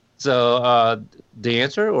 Okay. So the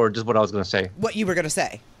answer, or just what I was going to say? What you were going to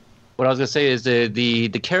say? What I was going to say is the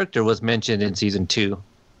character was mentioned in season 2.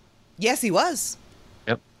 Yes, he was.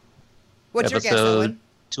 Yep. What's your guess, Episode Owen?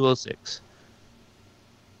 206.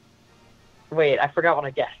 Wait, I forgot what I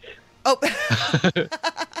guessed. Oh,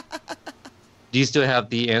 Do you still have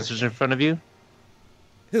the answers in front of you?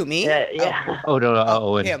 who, me? Yeah. Oh no,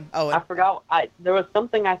 Owen. Him. I Owen. forgot. There was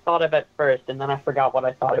something I thought of at first, and then I forgot what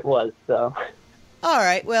I thought it was. So, All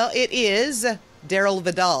right, well, it is Daryl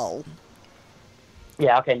Vidal.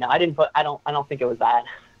 yeah. Okay. No, I didn't put. I don't think it was that.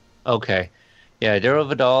 Okay. Yeah, Daryl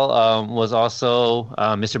Vidal was also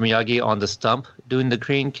Mr. Miyagi on the stump doing the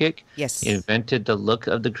crane kick. Yes. He invented the look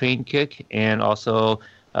of the crane kick and also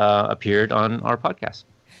appeared on our podcast.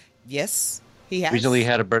 Yes, he has. Recently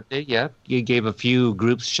had a birthday, yeah. He gave a few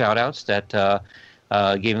groups shout-outs that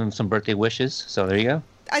gave him some birthday wishes. So there you go.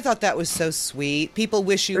 I thought that was so sweet. People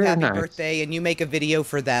wish you Very happy nice. birthday, and you make a video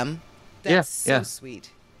for them. That's Yeah, so yeah. sweet.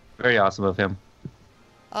 Very awesome of him.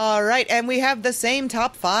 All right, and we have the same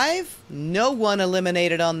top 5. No one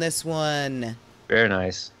eliminated on this one. Very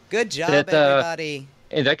nice. Good job, That, everybody.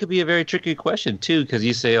 And that could be a very tricky question, too, because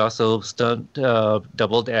you say also stunt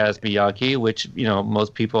doubled as Miyagi, which,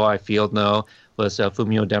 most people I feel know was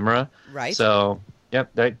Fumio Demura. Right. So, yep,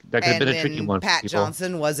 that could have And been a then tricky one for Pat people.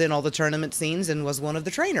 Johnson was in all the tournament scenes and was one of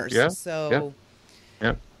the trainers. Yeah, So,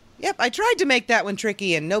 Yep. yep, I tried to make that one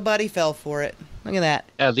tricky, and nobody fell for it. Look at that.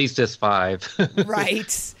 At least it's 5.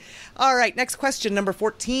 Right. All right, next question, number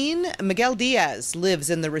 14. Miguel Diaz lives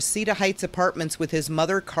in the Reseda Heights apartments with his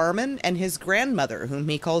mother, Carmen, and his grandmother, whom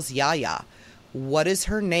he calls Yaya. What is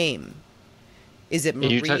her name? Is it Are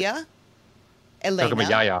you Maria? Elena? Talking about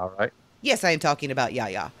Yaya, right? Yes, I am talking about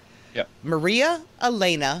Yaya. Yep. Maria,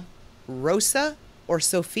 Elena, Rosa, or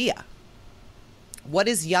Sophia? What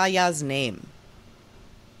is Yaya's name?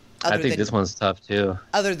 I think this one's tough, too.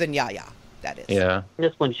 Other than Yaya, that is. Yeah.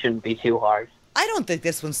 This one shouldn't be too hard. I don't think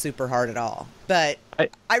this one's super hard at all, but I-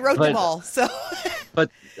 I wrote them but- all, so... But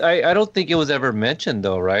I don't think it was ever mentioned,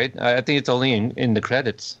 though, right? I think it's only in the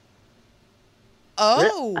credits.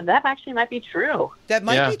 Oh, That actually might be true. that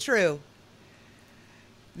might Yeah. be true.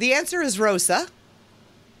 The answer is Rosa.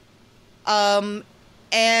 And...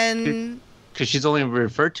 Because she's only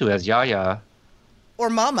referred to as Yaya. Or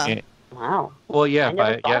Mama. Yeah. Wow. Well, yeah, I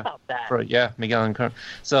never thought yeah. about that. Miguel and Carmen.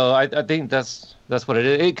 So I think that's what it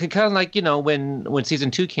is. It could kind of like, when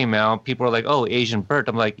season 2 came out, people were like, "Oh, Asian Bert."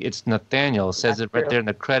 I'm like, it's Nathaniel. It says That's it right true. there in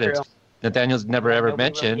the credits. True. Nathaniel's never ever Nobody really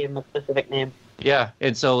mentioned. gave him a specific name. Yeah,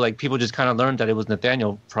 and so like people just kind of learned that it was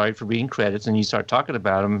Nathaniel probably for reading credits, and you start talking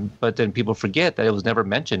about him, but then people forget that it was never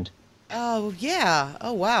mentioned. Oh, yeah.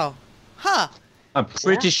 Oh, wow. Huh. I'm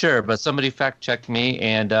pretty sure, but somebody fact checked me,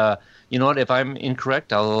 and you know what? If I'm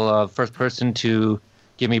incorrect, I'll first person to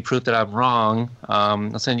give me proof that I'm wrong.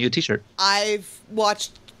 I'll send you a T-shirt. I've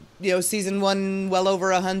watched, season 1 well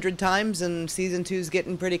over 100 times, and season 2's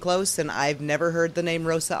getting pretty close, and I've never heard the name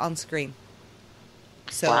Rosa on screen.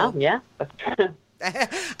 So Wow. Yeah.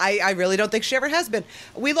 I really don't think she ever has been.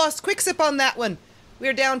 We lost Quicksip on that one.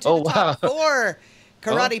 We're down to Oh, the top wow. 4.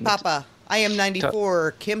 Karate Oh, Papa, I Am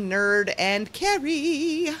 94, Kim Nerd, and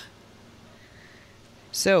Carrie.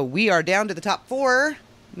 So we are down to the top 4.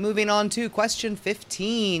 Moving on to question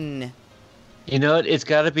 15. You know, it's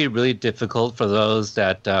got to be really difficult for those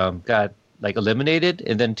that got like eliminated,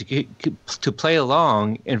 and then to play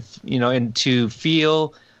along and to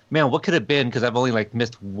feel, man, what could have been? Because I've only like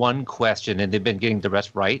missed one question, and they've been getting the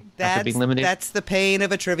rest right after being eliminated. That's the pain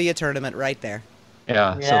of a trivia tournament right there.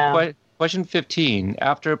 Yeah. Yeah. So question 15.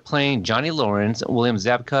 After playing Johnny Lawrence, William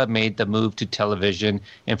Zabka made the move to television,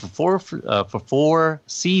 and for four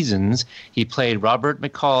seasons, he played Robert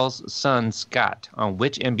McCall's son Scott on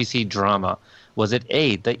which NBC drama? Was it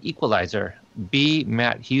A, The Equalizer, B,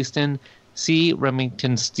 Matt Houston, C,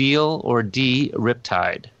 Remington Steele, or D,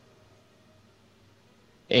 Riptide?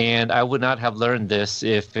 And I would not have learned this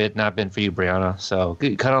if it not been for you, Brianna. So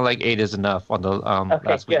kind of like 8 is enough on the Okay,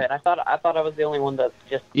 last week. good. I thought I was the only one that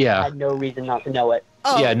just Yeah. had no reason not to know it.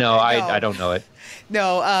 Oh, Yeah, no, I don't know it.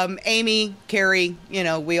 No, Amy, Carrie,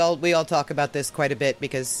 we all talk about this quite a bit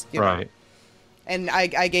because Right. And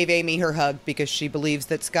I gave Amy her hug because she believes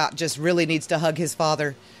that Scott just really needs to hug his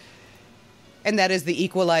father. And that is The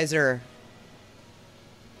Equalizer,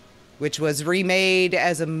 which was remade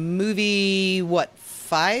as a movie,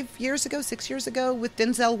 5 years ago, 6 years ago, with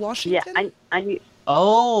Denzel Washington? Yeah, I knew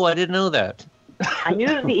Oh, I didn't know that. I knew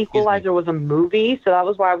that The Equalizer was a movie, so that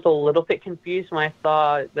was why I was a little bit confused when I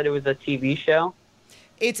saw that it was a TV show.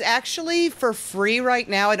 It's actually for free right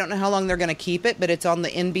now. I don't know how long they're going to keep it, but it's on the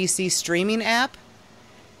NBC streaming app.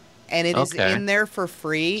 And it is Okay. in there for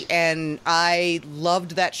free. And I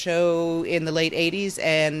loved that show in the late 80s,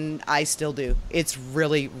 and I still do. It's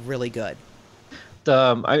really, really good.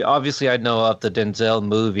 I know of the Denzel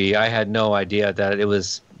movie. I had no idea that it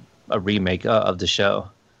was a remake of the show.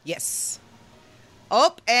 Yes.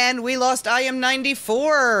 Oh, and we lost I Am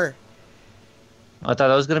 94. I thought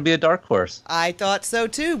that was going to be a dark horse. I thought so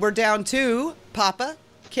too. We're down to Papa,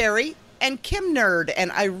 Carrie, and Kim Nerd.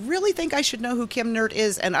 And I really think I should know who Kim Nerd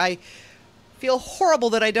is. And I feel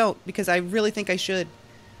horrible that I don't, because I really think I should.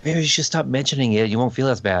 Maybe you should stop mentioning it. You won't feel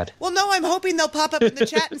as bad. Well, no, I'm hoping they'll pop up in the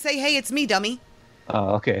chat and say, hey, it's me, dummy.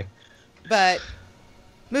 Oh, okay. But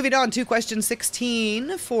moving on to question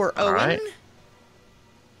 16 for All Owen. right.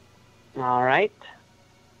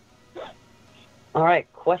 All right,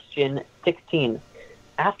 question 16.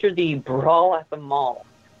 After the brawl at the mall,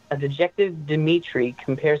 a detective Dimitri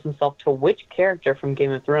compares himself to which character from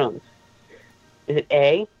Game of Thrones? Is it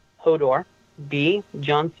A, Hodor, B,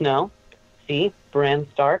 Jon Snow, C, Bran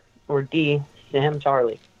Stark, or D, Sam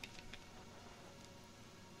Tarly?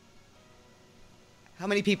 How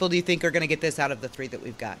many people do you think are going to get this out of the 3 that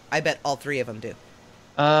we've got? I bet all 3 of them do.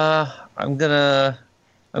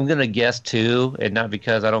 I'm gonna guess 2, and not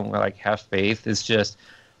because I don't have faith. It's just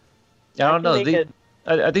I don't know.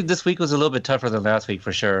 I think this week was a little bit tougher than last week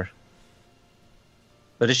for sure,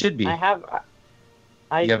 but it should be. You have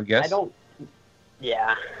a guess? I don't.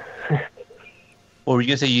 Yeah. Or were you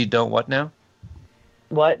gonna say you don't what now?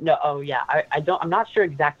 What? No. Oh, yeah. I don't. I'm not sure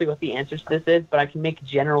exactly what the answer to this is, but I can make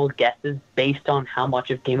general guesses based on how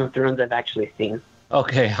much of Game of Thrones I've actually seen.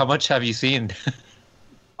 Okay, how much have you seen?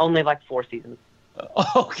 Only 4 seasons.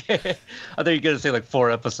 Okay, I thought you were gonna say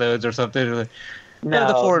 4 episodes or something. No,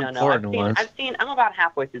 the four no. I'm about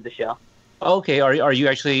halfway through the show. Okay, are you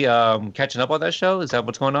actually catching up on that show? Is that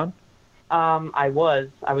what's going on? I was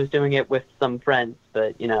doing it with some friends,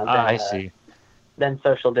 but then, I see. Then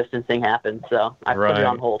social distancing happened, so I put it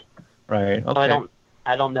on hold. Right. Okay. So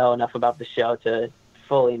I don't know enough about the show to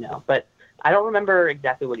fully know, but I don't remember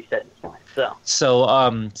exactly what he said in this point.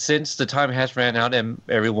 So since the time has ran out and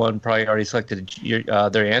everyone probably already selected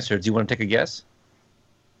their answer, do you want to take a guess?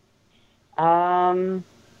 I'm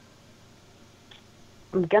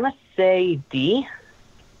gonna say D.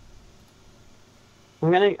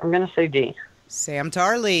 I'm gonna say D. Sam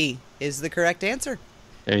Tarly is the correct answer.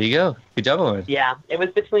 There you go. Good job, Owen. Yeah, it was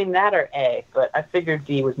between that or A, but I figured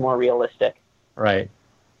D was more realistic. Right.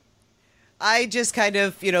 I just kind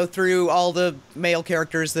of, threw all the male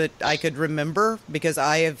characters that I could remember because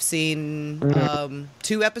I have seen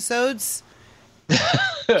 2 episodes.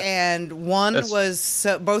 And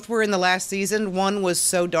both were in the last season. One was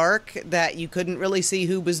so dark that you couldn't really see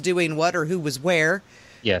who was doing what or who was where.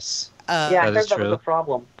 Yes. I heard that was a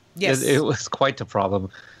problem. Yes. It was quite a problem.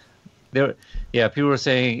 People were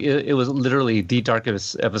saying it was literally the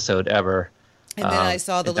darkest episode ever. And then I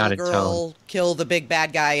saw the little girl kill the big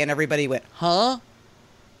bad guy, and everybody went, huh?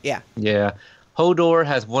 Yeah. Yeah. Hodor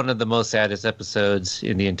has one of the most saddest episodes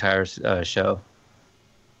in the entire show.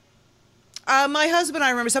 My husband,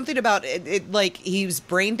 I remember something about it, he was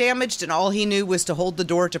brain damaged, and all he knew was to hold the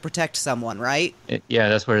door to protect someone, right? Yeah,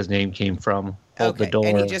 that's where his name came from. Hold the door.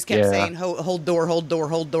 And he just kept saying, hold door, hold door,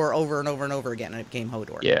 hold door, over and over and over again, and it became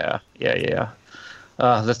Hodor. Yeah.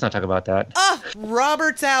 Let's not talk about that.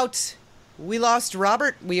 Robert's out. We lost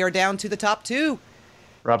Robert. We are down to the top 2.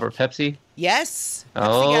 Robert Pepsi? Yes.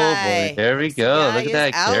 Pepsi guy. Boy, there we go. Look at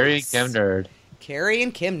that. Carrie and Kim Nerd. Carrie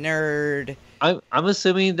and Kim Nerd. I'm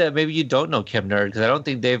assuming that maybe you don't know Kim Nerd, because I don't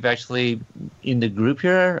think they've actually, in the group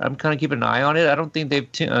here, I'm kind of keeping an eye on it. I don't think they've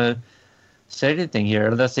said anything here,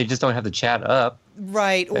 unless they just don't have the chat up.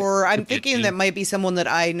 Right, or I'm thinking that might be someone that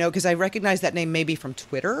I know, because I recognize that name maybe from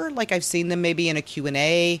Twitter. I've seen them maybe in a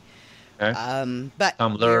Q&A. Okay. But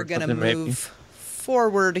Tumblr, we're going to move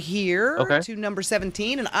forward here to number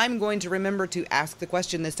 17, and I'm going to remember to ask the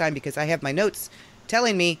question this time because I have my notes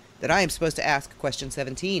telling me that I am supposed to ask question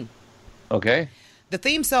 17. Okay. The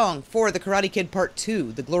theme song for The Karate Kid Part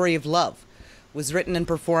 2, The Glory of Love, was written and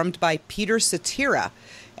performed by Peter Cetera,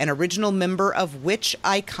 an original member of which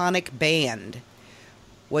iconic band?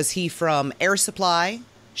 Was he from Air Supply,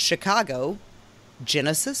 Chicago,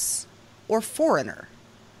 Genesis, or Foreigner?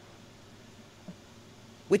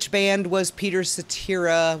 Which band was Peter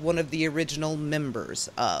Cetera one of the original members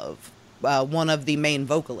of? One of the main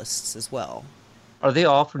vocalists as well. Are they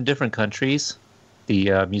all from different countries?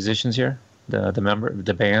 The musicians here,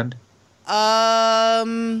 the band. I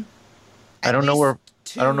don't know where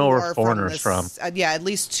Foreigner's from. Yeah, at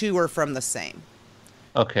least two are from the same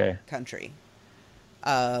Okay. country.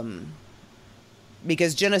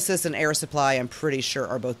 Because Genesis and Air Supply, I'm pretty sure,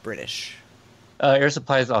 are both British. Air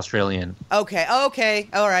Supply is Australian. Okay,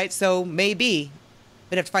 all right, so maybe.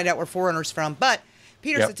 We'd have to find out where Foreigner's from. But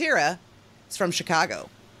Peter Cetera is from Chicago.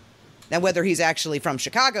 Now, whether he's actually from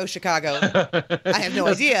Chicago, I have no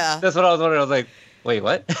idea. That's what I was wondering. I was like, wait,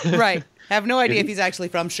 what? Right. I have no idea if he's actually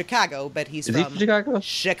from Chicago, but he's Is from he from Chicago?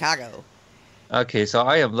 Chicago. Okay, so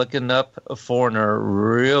I am looking up Foreigner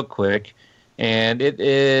real quick, and it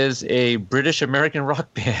is a British-American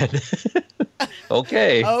rock band.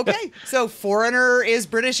 Okay. Okay, so Foreigner is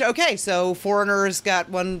British. Okay, so Foreigner's got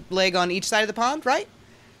one leg on each side of the pond, right?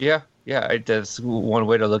 Yeah, that's one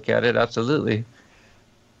way to look at it, absolutely.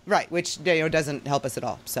 Right, which doesn't help us at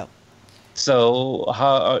all. So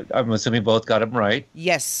I'm assuming both got them right.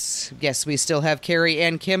 Yes, we still have Carrie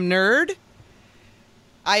and Kim Nerd.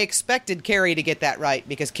 I expected Carrie to get that right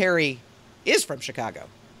because Carrie is from Chicago.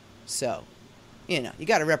 So, you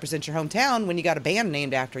got to represent your hometown when you got a band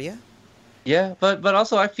named after you. Yeah, but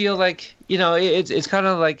also I feel like, it's kind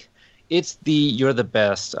of like it's the You're the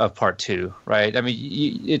Best of Part 2, right? I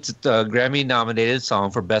mean, it's the Grammy-nominated song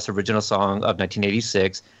for Best Original Song of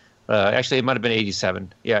 1986. Actually, it might have been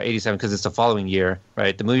 87. Yeah, 87 because it's the following year,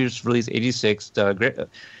 right? The movie was released 86. The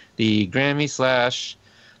Grammy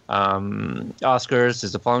 / Oscars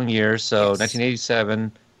is the following year. So yes.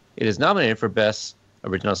 1987, it is nominated for Best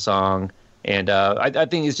Original Song. And I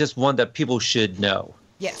think it's just one that people should know.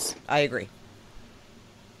 Yes, I agree.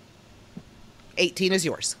 18 is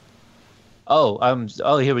yours.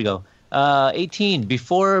 Here we go. 18.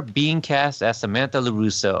 Before being cast as Samantha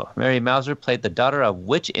LaRusso, Mary Mauser played the daughter of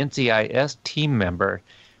which NCIS team member?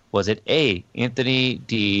 Was it A, Anthony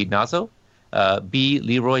DiNozzo, B,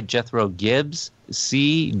 Leroy Jethro Gibbs,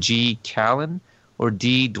 C, G, Callan, or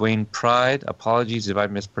D, Dwayne Pride? Apologies if I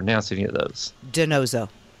mispronounced any of those. DiNozzo.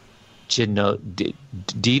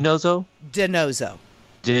 DiNozzo? DiNozzo.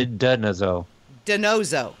 DiNozzo.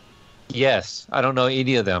 DiNozzo. Yes, I don't know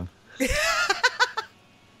any of them.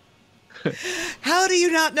 How do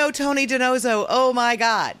you not know Tony DiNozzo? Oh my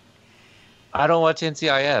God. I don't watch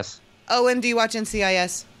NCIS. Owen, do you watch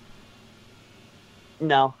NCIS?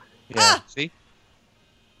 No. Yeah, see?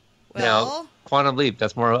 Well, now, Quantum Leap,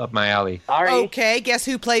 that's more up my alley. Sorry. Okay, guess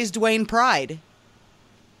who plays Dwayne Pride?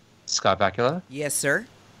 Scott Bakula? Yes, sir.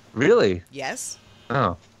 Really? Yes.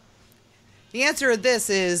 Oh. The answer to this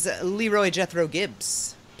is Leroy Jethro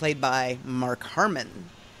Gibbs, played by Mark Harmon.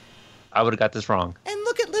 I would have got this wrong. And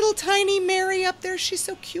look at little tiny Mary up there. She's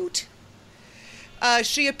so cute.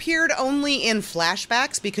 She appeared only in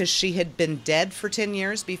flashbacks because she had been dead for 10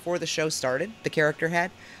 years before the show started. The character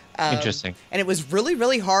had. Interesting. And it was really,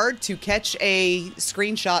 really hard to catch a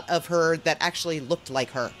screenshot of her that actually looked like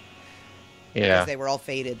her. Yeah. Because they were all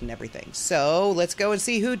faded and everything. So let's go and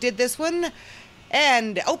see who did this one.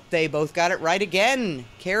 And, they both got it right again.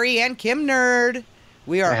 Carrie and Kim Nerd.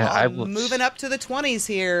 We are moving up to the 20s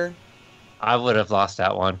here. I would have lost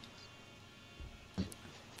that one.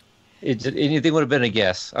 Anything would have been a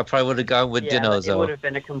guess. I probably would have gone with DiNozzo. It would have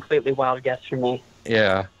been a completely wild guess for me.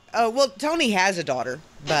 Yeah. Oh, well, Tony has a daughter,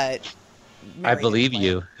 but... I believe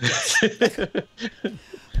you.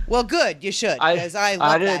 Well, good. You should, because I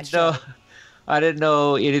love that show. I didn't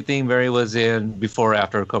know anything Mary was in before or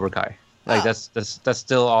after Cobra Kai. That's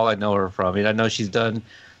still all I know her from. I mean, I know she's done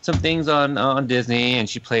some things on Disney, and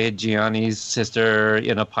she played Gianni's sister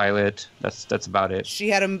in a pilot. That's about it. She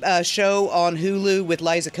had a show on Hulu with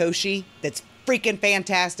Liza Koshy that's freaking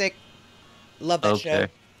fantastic. Love that show.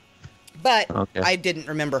 But I didn't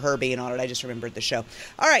remember her being on it. I just remembered the show.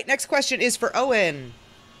 All right, next question is for Owen.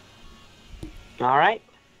 All right.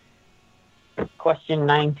 Question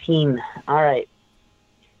 19. All right.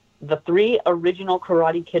 The 3 original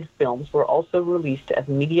Karate Kid films were also released as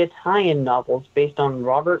media tie-in novels based on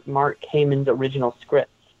Robert Mark Kamen's original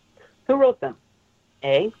scripts. Who wrote them?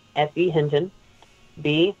 A. F.E. Hinton,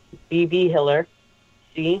 B. B.B. Hiller,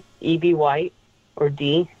 C. E.B. White, or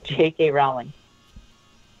D. J.K. Rowling?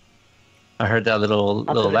 I heard that little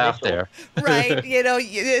laugh initials. there.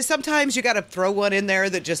 Right. Sometimes you got to throw one in there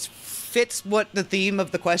that just fits what the theme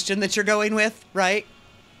of the question that you're going with, right?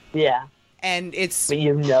 Yeah. And it's, But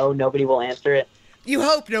nobody will answer it. you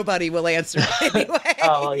hope nobody will answer it anyway.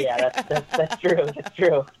 Oh, yeah, that's true. That's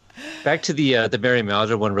true. Back to the Mary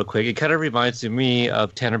Maldry one real quick. It kind of reminds me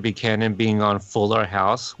of Tanner Buchanan being on Fuller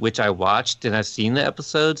House, which I watched and I've seen the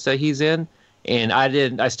episodes that he's in, and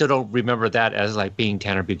I still don't remember that as like being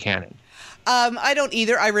Tanner Buchanan. I don't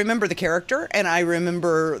either. I remember the character, and I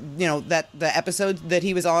remember, that the episode that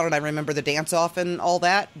he was on, and I remember the dance-off and all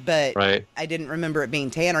that, but Right. I didn't remember it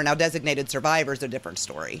being Tanner. Now, Designated Survivor's a different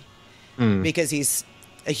story, because he's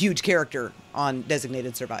a huge character on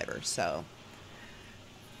Designated Survivor, so...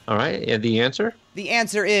 All right, and the answer? The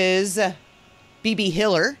answer is B.B.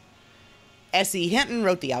 Hiller. S.E. Hinton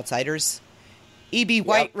wrote The Outsiders. E.B.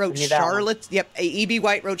 White wrote I knew that one. Charlotte's... Yep, E.B.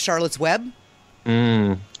 White wrote Charlotte's Web.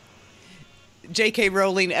 Mm. J.K.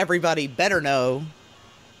 Rowling, everybody better know,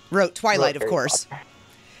 wrote Twilight, of Harry course.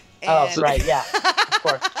 Oh, And- right, yeah, of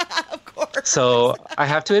course. Of course. So I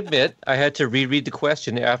have to admit, I had to reread the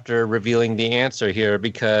question after revealing the answer here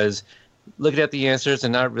because looking at the answers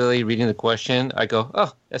and not really reading the question, I go,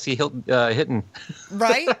 oh, S.E. Hinton.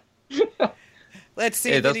 Right? Let's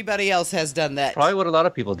see Hey, if that's- anybody else has done that. Probably what a lot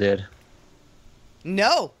of people did.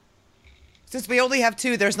 No. Since we only have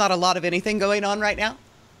two, there's not a lot of anything going on right now.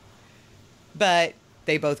 But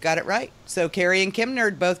they both got it right. So Carrie and Kim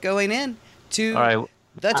Nerd both going in to All right,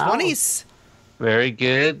 the 20s. very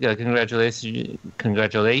good.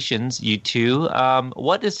 Congratulations, you two.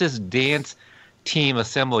 What is this dance team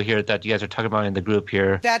assemble here that you guys are talking about in the group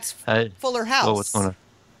here? That's Fuller House. Oh, what's going on?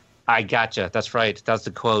 I gotcha. That's right. That's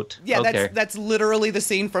the quote. Yeah, okay. that's literally the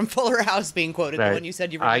scene from Fuller House being quoted. Right. The one you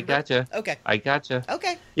said you remember. I gotcha. Okay. I gotcha.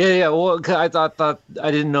 Okay. Yeah. Well, 'cause I thought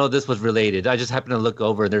I didn't know this was related. I just happened to look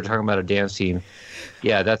over and they're talking about a dance team.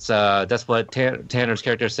 Yeah, that's what Tanner's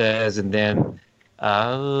character says, and then,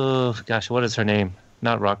 oh gosh, what is her name?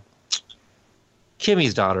 Not Rock.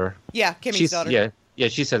 Kimmy's daughter. Yeah, Kimmy's daughter. Yeah,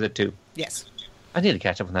 she says it too. Yes. I need to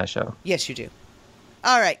catch up on that show. Yes, you do.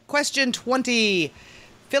 All right. Question 20.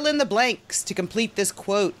 Fill in the blanks to complete this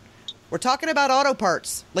quote. We're talking about auto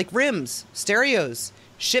parts, like rims, stereos,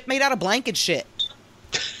 shit made out of blanket shit.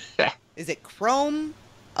 Is it chrome,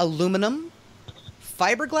 aluminum,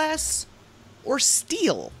 fiberglass, or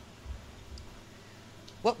steel?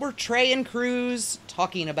 What were Trey and Cruz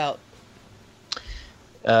talking about?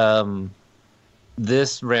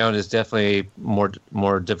 This round is definitely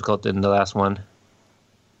more difficult than the last one.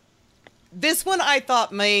 This one I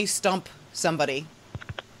thought may stump somebody,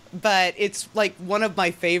 but it's like one of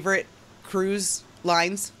my favorite Cruz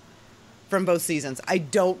lines from both seasons. I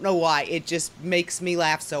don't know why. It just makes me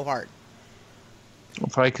laugh so hard.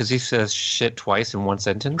 Probably because he says shit twice in one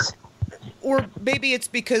sentence. Or maybe it's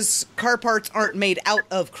because car parts aren't made out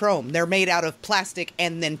of chrome. They're made out of plastic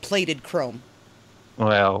and then plated chrome.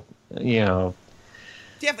 Well, Do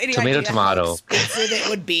you have any Tomato, idea tomato. how expensive it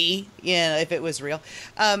would be, if it was real?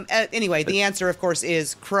 Anyway, the answer, of course,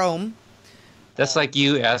 is chrome. That's like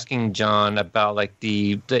you asking John about like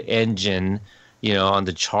the engine, on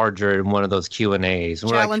the Charger in one of those Q&As.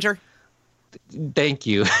 We're like, Challenger. thank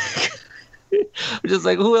you. We're just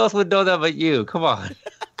like, who else would know that but you? Come on.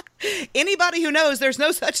 Anybody who knows there's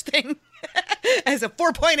no such thing as a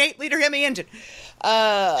 4.8 liter Hemi engine.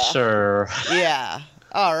 Sure. Yeah.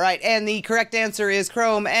 All right. And the correct answer is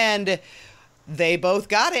chrome, and they both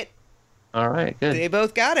got it. All right, good. They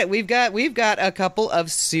both got it. We've got a couple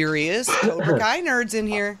of serious Cobra Kai nerds in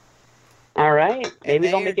here. All right. Maybe And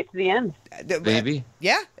they'll make it to the end. Maybe.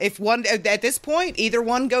 Yeah. If one at this point, either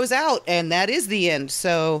one goes out, and that is the end.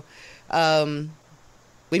 So,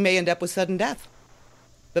 we may end up with sudden death.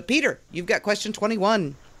 But Peter, you've got question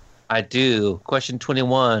 21. I do. Question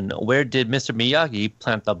 21. Where did Mr. Miyagi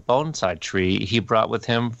plant the bonsai tree he brought with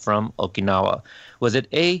him from Okinawa? Was it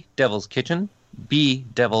A, Devil's Kitchen, B,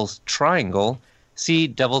 Devil's Triangle, C,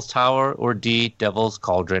 Devil's Tower, or D, Devil's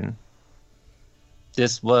Cauldron?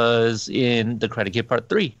 This was in The Karate Kid Part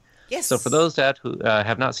 3. Yes. So for those that who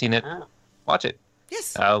have not seen it, watch it.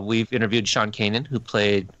 Yes. We've interviewed Sean Kanan, who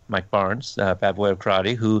played Mike Barnes, Bad Boy of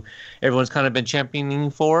Karate, who everyone's kind of been championing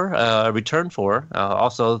for, a return for.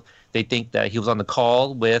 Also, they think that he was on the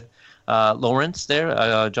call with Lawrence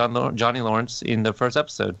there, Johnny Lawrence, in the first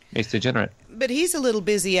episode, Ace Degenerate. But he's a little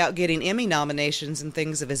busy out getting Emmy nominations and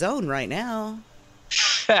things of his own right now.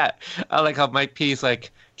 I like how Mike P's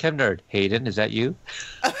like, Chem Nerd, Hayden, is that you?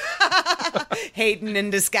 Hayden in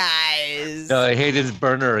disguise. Hayden's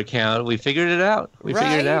burner account. We figured it out. Figured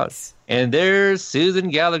it out. Right. And there's Susan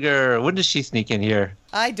Gallagher. When does she sneak in here?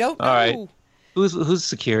 I don't know. All right. Who's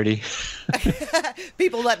security?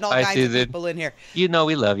 People letting all Hi, kinds of Susan. people in here. You know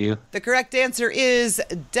we love you. The correct answer is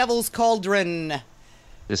Devil's Cauldron.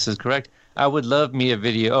 This is correct. I would love me a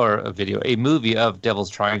movie of Devil's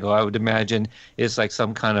Triangle. I would imagine it's like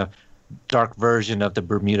some kind of dark version of the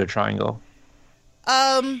Bermuda Triangle.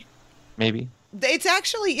 Maybe. It's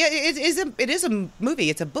actually it is a movie.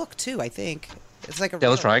 It's a book too. I think it's like a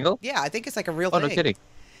Devil's Triangle. Yeah, I think it's like a real Oh, thing. no kidding.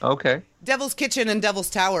 Okay. Devil's Kitchen and Devil's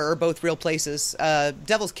Tower are both real places.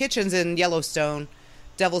 Devil's Kitchen's in Yellowstone.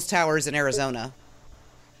 Devil's Tower's in Arizona.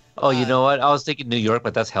 Oh, you know what? I was thinking New York,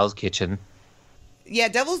 but that's Hell's Kitchen. Yeah,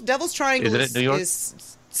 Devil's Triangle Isn't it New York?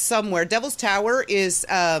 is somewhere. Devil's Tower is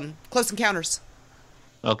Close Encounters.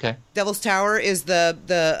 Okay. Devil's Tower is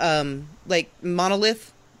the like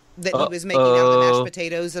monolith that he was making out of the mashed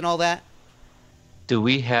potatoes and all that. Do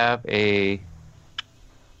we have I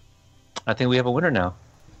think we have a winner now.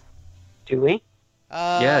 Do we?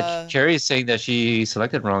 Yeah, Carrie's saying that she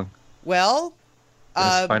selected wrong. Well,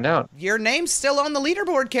 Let's find out. your name's still on the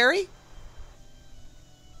leaderboard, Carrie.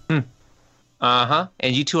 Uh-huh.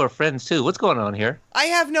 And you two are friends, too. What's going on here? I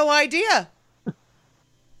have no idea.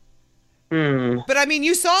 But I mean,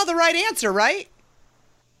 you saw the right answer, right?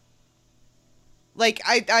 Like,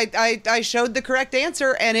 I showed the correct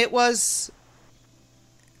answer, and it was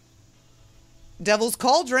Devil's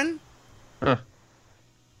Cauldron. Huh.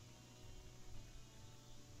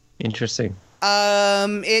 Interesting.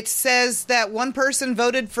 It says that one person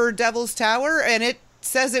voted for Devil's Tower, and it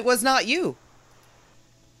says it was not you.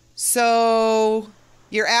 So,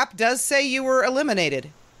 your app does say you were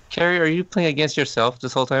eliminated. Carrie, are you playing against yourself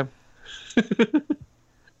this whole time?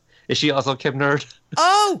 Is she also Kim Nerd?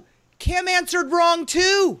 Oh, Kim answered wrong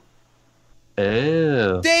too.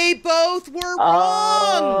 Oh. They both were wrong.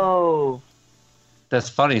 Oh. That's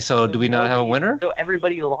funny. So do we not have a winner? So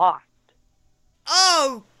everybody lost.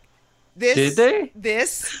 Oh, this. Did they?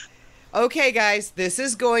 This. Okay, guys, this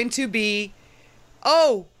is going to be.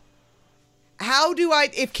 Oh, how do I?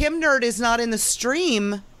 If Kim Nerd is not in the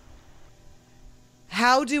stream,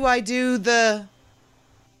 how do I do the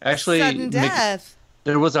Actually, sudden death?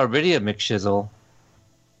 there was already a McShizzle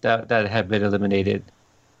that had been eliminated.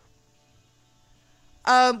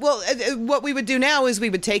 Well, what we would do now is we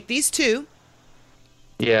would take these two.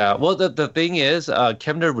 Yeah. Well, the thing is,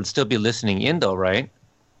 Kim Nerd would still be listening in, though, right?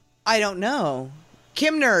 I don't know.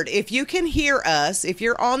 Kim Nerd, if you can hear us, if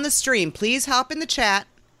you're on the stream, please hop in the chat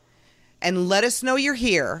and let us know you're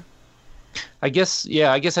here. I guess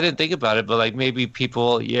I didn't think about it, but like maybe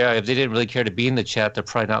people, if they didn't really care to be in the chat, they're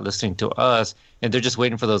probably not listening to us, and they're just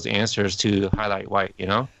waiting for those answers to highlight white, you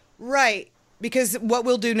know? Right. Because what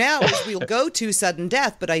we'll do now is we'll go to sudden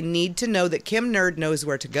death, but I need to know that Kim Nerd knows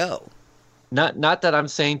where to go. Not that I'm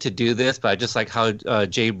saying to do this, but I just like how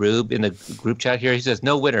Jay Rube in the group chat here, he says,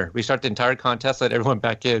 no winner. Restart the entire contest, let everyone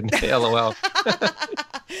back in. LOL.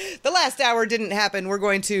 The last hour didn't happen. We're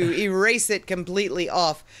going to erase it completely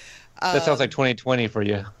off. That sounds like 2020 for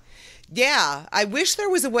you. Yeah, I wish there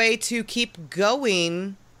was a way to keep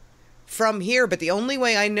going from here, but the only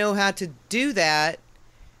way I know how to do that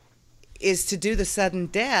is to do the sudden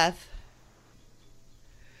death.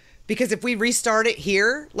 Because if we restart it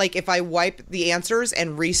here, like if I wipe the answers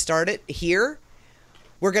and restart it here,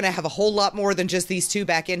 we're going to have a whole lot more than just these two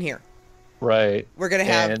back in here. Right. We're going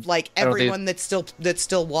to have And like I don't think- everyone that's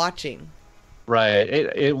still watching.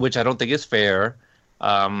 Right. Which I don't think is fair.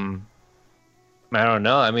 I don't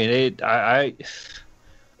know. I mean,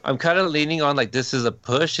 I'm kind of leaning on like this is a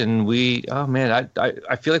push, and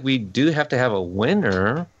I feel like we do have to have a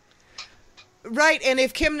winner. Right, and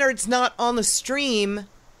if Kim Nerd's not on the stream,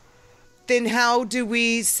 then how do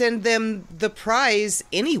we send them the prize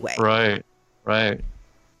anyway? Right.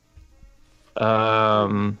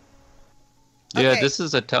 Yeah, Okay. this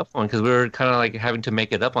is a tough one because we're kind of like having to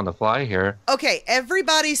make it up on the fly here. Okay,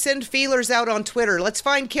 everybody send feelers out on Twitter. Let's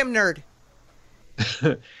find Kim Nerd.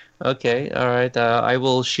 Okay, all right. I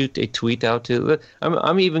will shoot a tweet out to.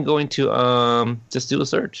 I'm even going to just do a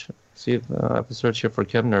search. See if I have a search here for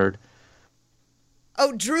Kim Nerd.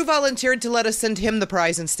 Oh, Drew volunteered to let us send him the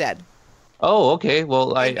prize instead. Oh, okay.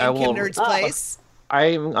 Well, In I Kim will. Nerd's place.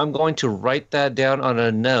 I'm going to write that down on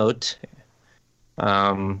a note.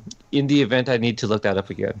 In the event I need to look that up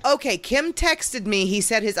again. Okay, Kim texted me. He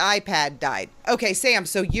said his iPad died. Okay, Sam,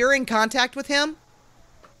 so you're in contact with him?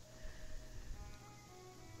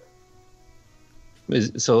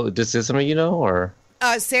 So this is something you know, or?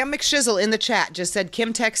 Sam McShizzle in the chat just said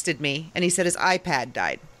Kim texted me, and he said his iPad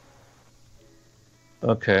died.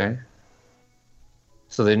 Okay.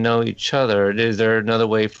 So they know each other. Is there another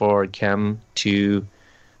way for Kim to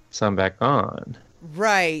sign back on?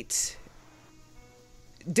 Right.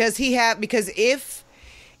 does he have, because if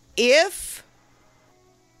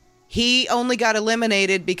he only got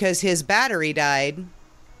eliminated because his battery died,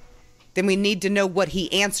 then we need to know what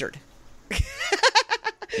he answered.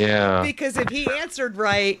 Yeah. Because if he answered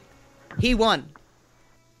right, he won.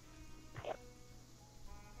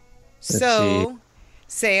 So,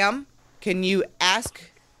 Sam, can you ask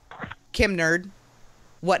Kim Nerd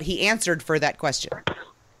what he answered for that question?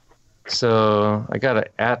 So I got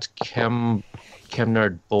to at Chem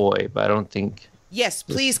Nerd Boy, but I don't think. Yes,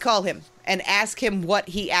 please call him and ask him what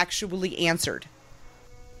he actually answered.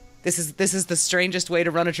 This is the strangest way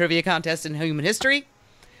to run a trivia contest in human history.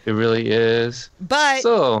 It really is. But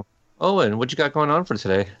So, Owen, what you got going on for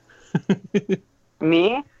today?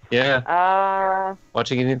 Me? Yeah.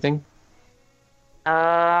 Watching anything?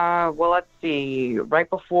 Well, let's see. Right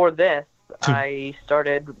before this, I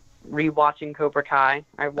started rewatching Cobra Kai.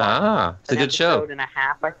 I watched It's a good show. an episode and a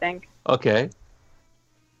half, I think. Okay.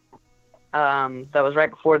 That was right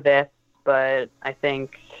before this, but I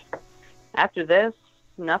think after this,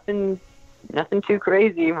 nothing too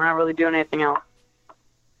crazy. We're not really doing anything else.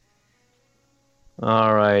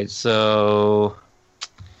 All right. So.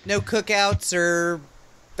 no cookouts or,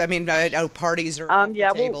 no parties or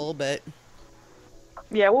yeah, table, but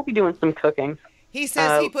Yeah, we'll be doing some cooking. he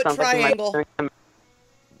says he put sounds like we might be triangle. doing some-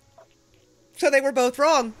 So they were both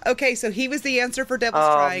wrong. Okay, so he was the answer for Devil's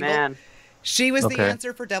Oh, Triangle. man. She was the Okay.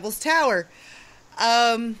 answer for Devil's Tower.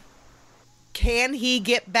 Can he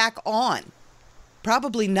get back on?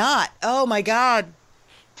 Probably not. Oh my God.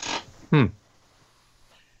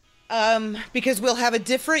 Because we'll have a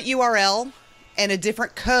different URL and a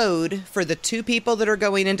different code for the two people that are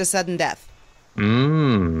going into sudden death.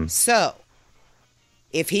 So,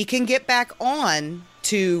 if he can get back on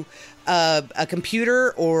to a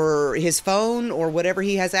computer or his phone or whatever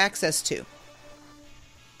he has access to.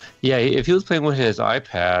 Yeah, if he was playing with his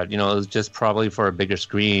iPad, it was just probably for a bigger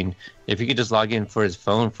screen. If he could just log in for his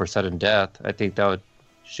phone for sudden death, I think that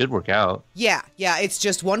should work out. Yeah, it's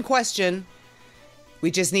just one question.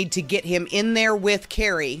 We just need to get him in there with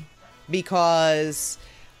Carrie because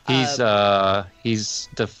He's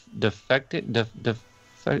defected.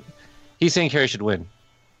 He's saying Carrie should win,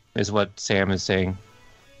 is what Sam is saying.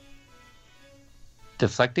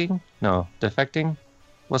 Deflecting? No, defecting.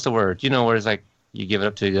 What's the word? Where it's like you give it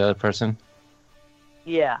up to the other person.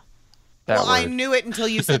 Yeah. That well, I word. knew it until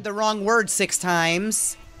you said the wrong word 6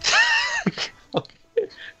 times.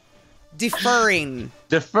 Deferring,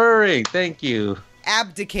 Deferring. Thank you.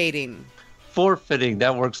 abdicating. Forfeiting.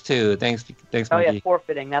 That works too. Thanks, Oh, Mikey. yeah,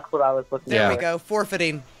 forfeiting. That's what I was looking There Yeah. we go,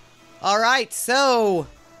 forfeiting. All right, so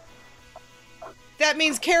that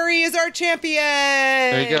means Carrie is our champion.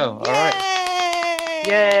 There you go. All right.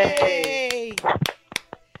 Yay!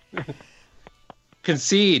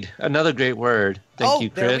 Concede. Another great word. Thank you,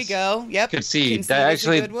 Chris. There we go. Yep. Concede. Concede That is a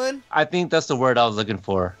actually, good one. I think that's the word I was looking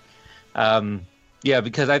for. Yeah,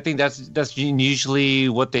 because I think that's usually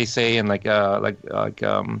what they say in like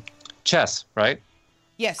chess, right?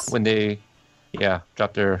 Yes. When they,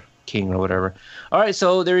 drop their king or whatever. All right,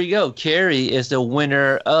 so there you go. Carrie is the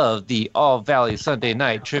winner of the All Valley Sunday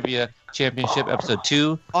Night Trivia Championship, episode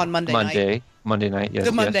 2. On Monday night. Monday night, yes.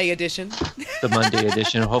 The yes. Monday edition. The Monday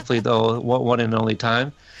edition. Hopefully, the one and only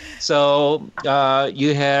time. So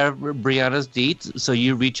you have Brianna's deets. So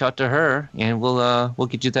you reach out to her, and we'll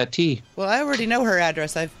get you that tea. Well, I already know her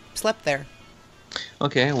address. I've slept there.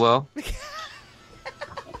 Okay. Well,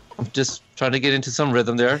 I'm just trying to get into some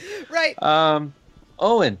rhythm there. Right.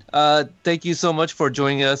 Owen, thank you so much for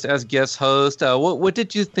joining us as guest host. What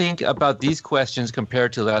did you think about these questions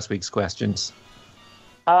compared to last week's questions?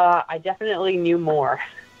 I definitely knew more.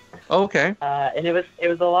 Okay. And it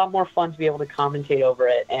was a lot more fun to be able to commentate over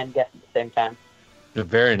it and guess at the same time.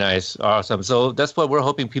 Very nice. Awesome. So that's what we're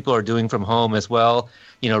hoping people are doing from home as well.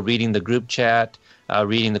 Reading the group chat,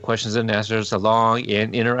 reading the questions and answers along,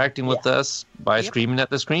 and interacting with us by screaming at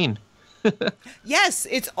the screen. Yes,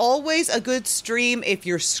 it's always a good stream if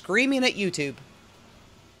you're screaming at YouTube.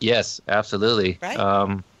 Yes, absolutely.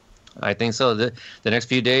 Right? I think so. The next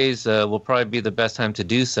few days will probably be the best time to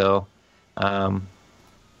do so.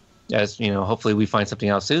 As hopefully we find something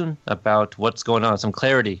out soon about what's going on, some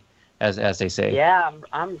clarity, as they say. Yeah,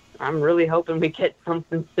 I'm really hoping we get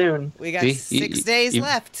something soon. We got See, 6 days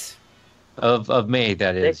left. Of May,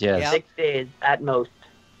 that is. Yes. 6 days at most.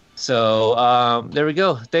 So there we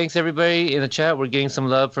go. Thanks everybody in the chat. We're getting some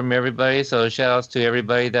love from everybody. So shout outs to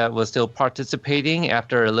everybody that was still participating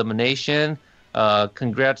after elimination.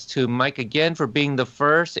 Congrats to Mike again for being the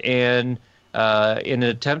first, and in an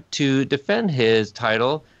attempt to defend his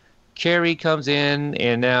title, Carrie comes in,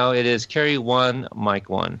 and now it is Carrie 1, Mike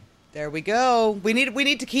 1. There we go. We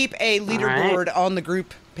need to keep a leaderboard on the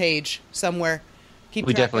group page somewhere. Keep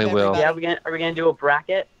We track of definitely will. everybody. Yeah, are we gonna do a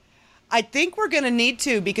bracket? I think we're going to need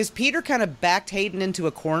to because Peter kind of backed Hayden into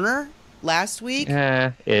a corner last week.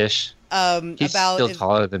 Ish. He's About still if-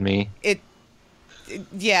 taller than me.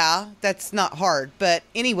 Yeah, that's not hard. But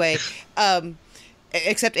anyway,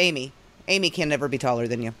 except Amy. Amy can never be taller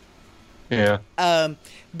than you. Yeah.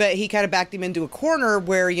 But he kind of backed him into a corner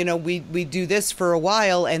where, we do this for a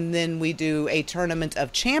while and then we do a tournament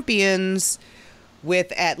of champions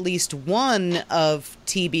with at least one of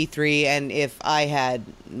TB3. And if I had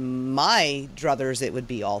my druthers, it would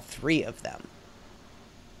be all three of them.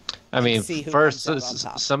 I mean, see who first, comes out on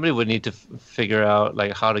top. somebody would need to figure out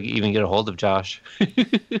like how to even get a hold of Josh.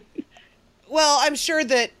 Well, I'm sure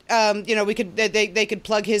that, they could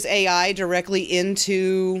plug his AI directly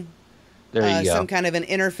into There you go. some kind of an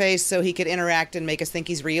interface so he could interact and make us think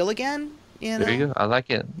he's real again. There you go. I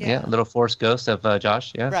like it. Yeah. Yeah, a little Force Ghost of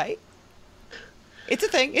Josh. Yeah. Right. It's a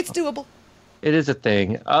thing. It's doable. It is a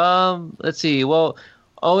thing. Let's see. Well,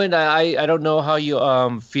 Owen, I don't know how you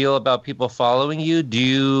feel about people following you. Do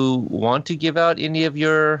you want to give out any of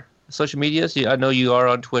your social medias? I know you are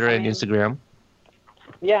on Twitter and Instagram.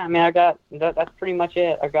 Yeah, I mean, I got that's pretty much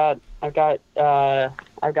it. I've got an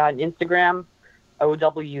Instagram,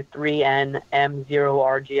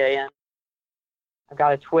 OW3NM0RGAN. I've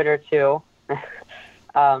got a Twitter too,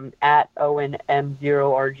 at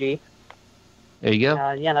OwenM0RG. There you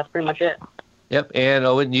go. Yeah, that's pretty much it. Yep. And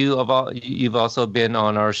Owen, you've also been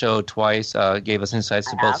on our show twice. Gave us insights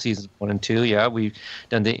to both seasons 1 and 2. Yeah, we've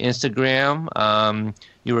done the Instagram.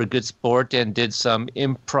 You were a good sport and did some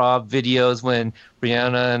improv videos when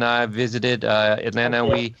Brianna and I visited Atlanta.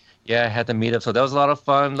 And we had the meetup. So that was a lot of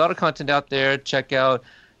fun. A lot of content out there. Check out,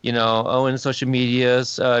 Owen's social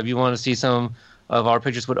medias. If you want to see some of our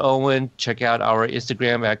pictures with Owen, check out our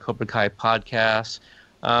Instagram at Cobra Kai Podcast.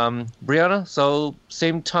 Brianna, so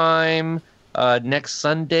same time next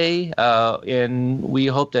Sunday, and we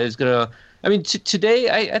hope that it's gonna. I mean, today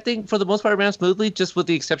I think for the most part it ran smoothly, just with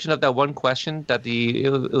the exception of that one question that it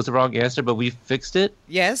was the wrong answer, but we fixed it.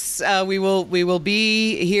 Yes, we will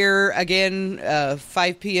be here again,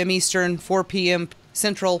 5 p.m. Eastern, 4 p.m.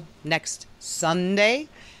 Central next Sunday.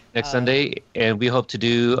 Sunday, and we hope to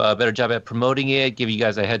do a better job at promoting it, give you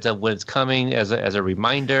guys a heads up when it's coming as a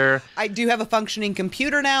reminder. I do have a functioning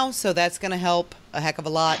computer now, so that's going to help a heck of a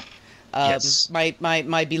lot. Yes.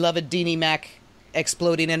 My beloved Deanie Mac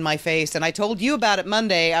exploding in my face, and I told you about it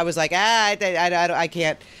Monday. I was like, I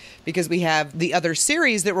can't, because we have the other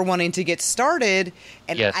series that we're wanting to get started,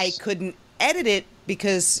 and Yes. I couldn't edit it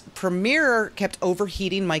because Premiere kept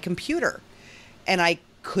overheating my computer, and I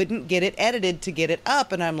couldn't get it edited to get it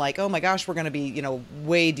up, and I'm like, oh my gosh, we're going to be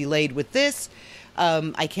way delayed with this.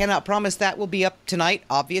 I cannot promise that will be up tonight,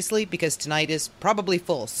 obviously, because tonight is probably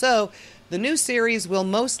full. So the new series will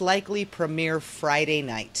most likely premiere Friday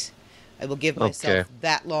night. I will give myself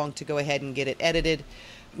that long to go ahead and get it edited.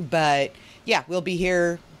 But yeah, we'll be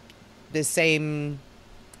here the same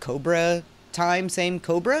Cobra time, same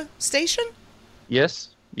Cobra station. Yes,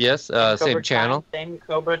 Cobra same channel. Same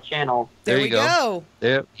Cobra channel. There you we go.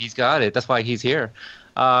 Yeah, he's got it. That's why he's here.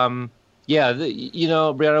 Brianna,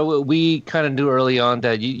 we kind of knew early on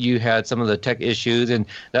that you had some of the tech issues, and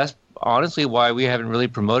that's honestly why we haven't really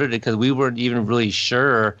promoted it, because we weren't even really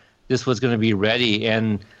sure this was going to be ready.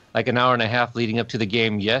 And like an hour and a half leading up to the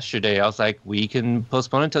game yesterday, I was like, we can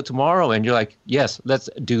postpone it until tomorrow. And you're like, yes, let's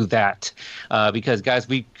do that. Because, guys,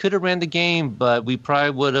 we could have ran the game, but we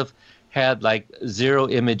probably would have had like 0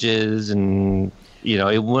 images, and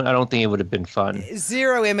I don't think it would have been fun.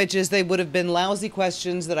 0 images. They would have been lousy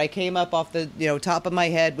questions that I came up off the top of my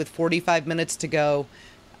head with 45 minutes to go.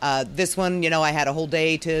 This one, I had a whole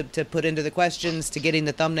day to put into the questions, to getting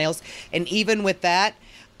the thumbnails, and even with that,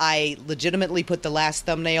 I legitimately put the last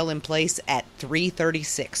thumbnail in place at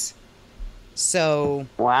 3:36. So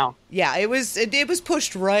Wow. yeah, it was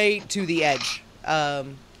pushed right to the edge. I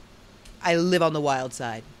live on the wild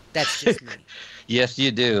side. That's just me. Yes, you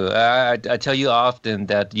do. I tell you often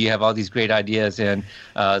that you have all these great ideas, and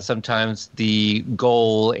sometimes the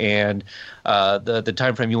goal and the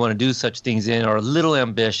time frame you want to do such things in are a little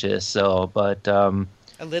ambitious. So, but A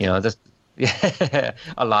little. that's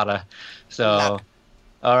a lot of. So, Lot.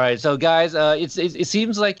 all right. So, guys, it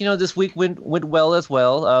seems like this week went well as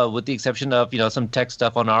well, with the exception of some tech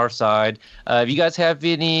stuff on our side. If you guys have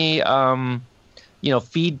any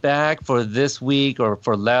feedback for this week or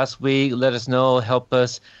for last week, let us know. Help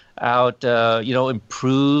us out.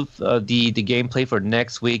 Improve the gameplay for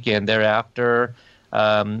next week and thereafter.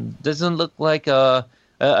 Doesn't look like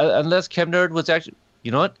unless Chem Nerd was actually.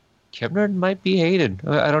 You know what? Kevner might be Hayden.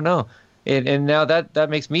 I don't know. And now that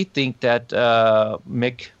makes me think that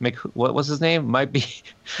Mick, what was his name? Might be,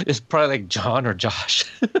 it's probably like John or Josh.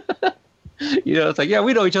 It's like, yeah,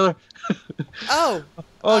 we know each other. Oh.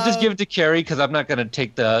 Just give it to Carrie because I'm not going to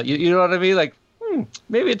take the, you know what I mean? Like,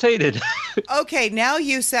 maybe it's Hayden. Okay, now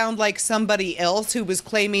you sound like somebody else who was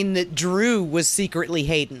claiming that Drew was secretly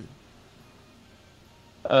Hayden.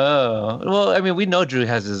 Oh, well, I mean, we know Drew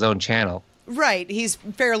has his own channel. Right, he's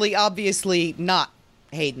fairly obviously not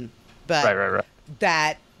Hayden. But Right.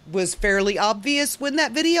 that was fairly obvious when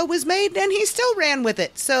that video was made, and he still ran with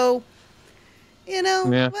it. So,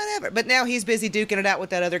 whatever. But now he's busy duking it out with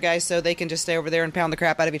that other guy, so they can just stay over there and pound the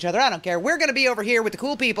crap out of each other. I don't care. We're going to be over here with the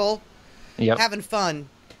cool people, having fun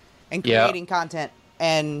and creating content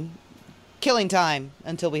and killing time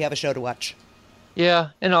until we have a show to watch. Yeah,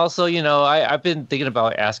 and also, I've been thinking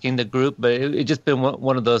about asking the group, but it just been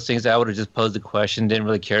one of those things that I would have just posed the question, didn't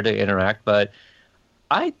really care to interact, but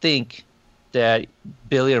I think that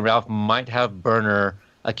Billy and Ralph might have burner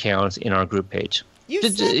accounts in our group page. You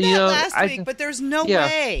said that last week, but there's no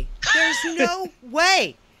way. There's no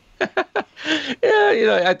way.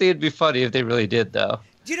 Yeah, I think it'd be funny if they really did, though.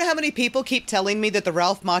 Do you know how many people keep telling me that the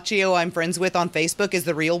Ralph Macchio I'm friends with on Facebook is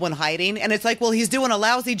the real one hiding? And it's like, well, he's doing a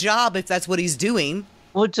lousy job if that's what he's doing.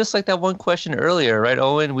 Well, just like that one question earlier, right,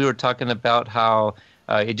 Owen? We were talking about how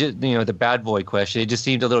it just, the bad boy question, it just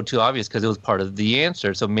seemed a little too obvious because it was part of the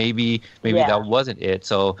answer. So maybe that wasn't it.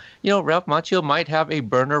 So, Ralph Macchio might have a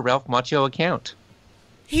burner Ralph Macchio account.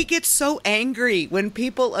 He gets so angry when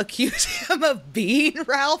people accuse him of being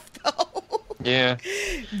Ralph, though. Yeah.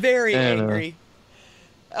 Very angry.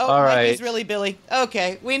 Oh, all right. Mikey's really Billy.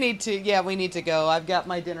 Okay, we need to go. I've got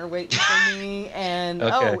my dinner waiting for me, and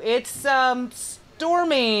it's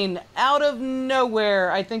storming out of nowhere.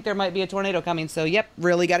 I think there might be a tornado coming, so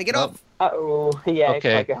really got to get off. Yeah.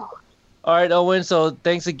 Okay. All right, Owen, so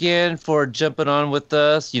thanks again for jumping on with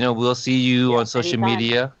us. We'll see you on social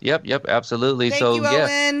media. Yep, absolutely. Thank you,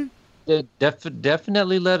 Owen.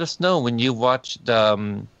 Definitely let us know when you watched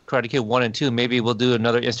Karate Kid 1 and 2. Maybe we'll do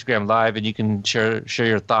another Instagram Live and you can share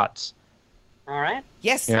your thoughts. All right.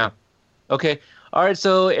 Yes. Yeah. Okay. All right,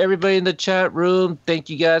 so everybody in the chat room, thank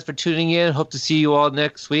you guys for tuning in. Hope to see you all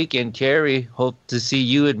next week. And Carrie, hope to see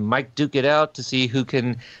you and Mike duke it out to see who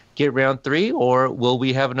can get round 3, or will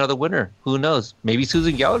we have another winner? Who knows? Maybe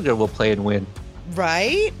Susan Gallagher will play and win.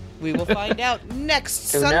 Right? We will find out next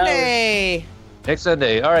Sunday. Next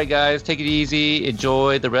Sunday. All right, guys, take it easy.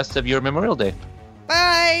 Enjoy the rest of your Memorial Day.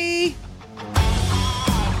 Bye.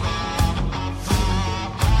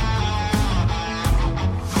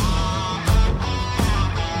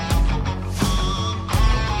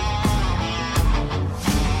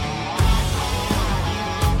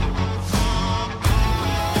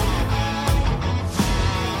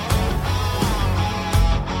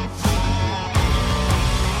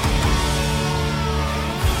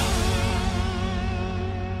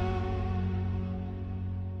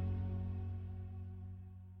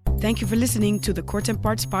 Thank you for listening to the Court and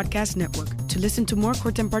Parts Podcast Network. To listen to more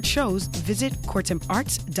Court and Parts shows, visit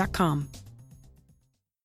courtandarts.com.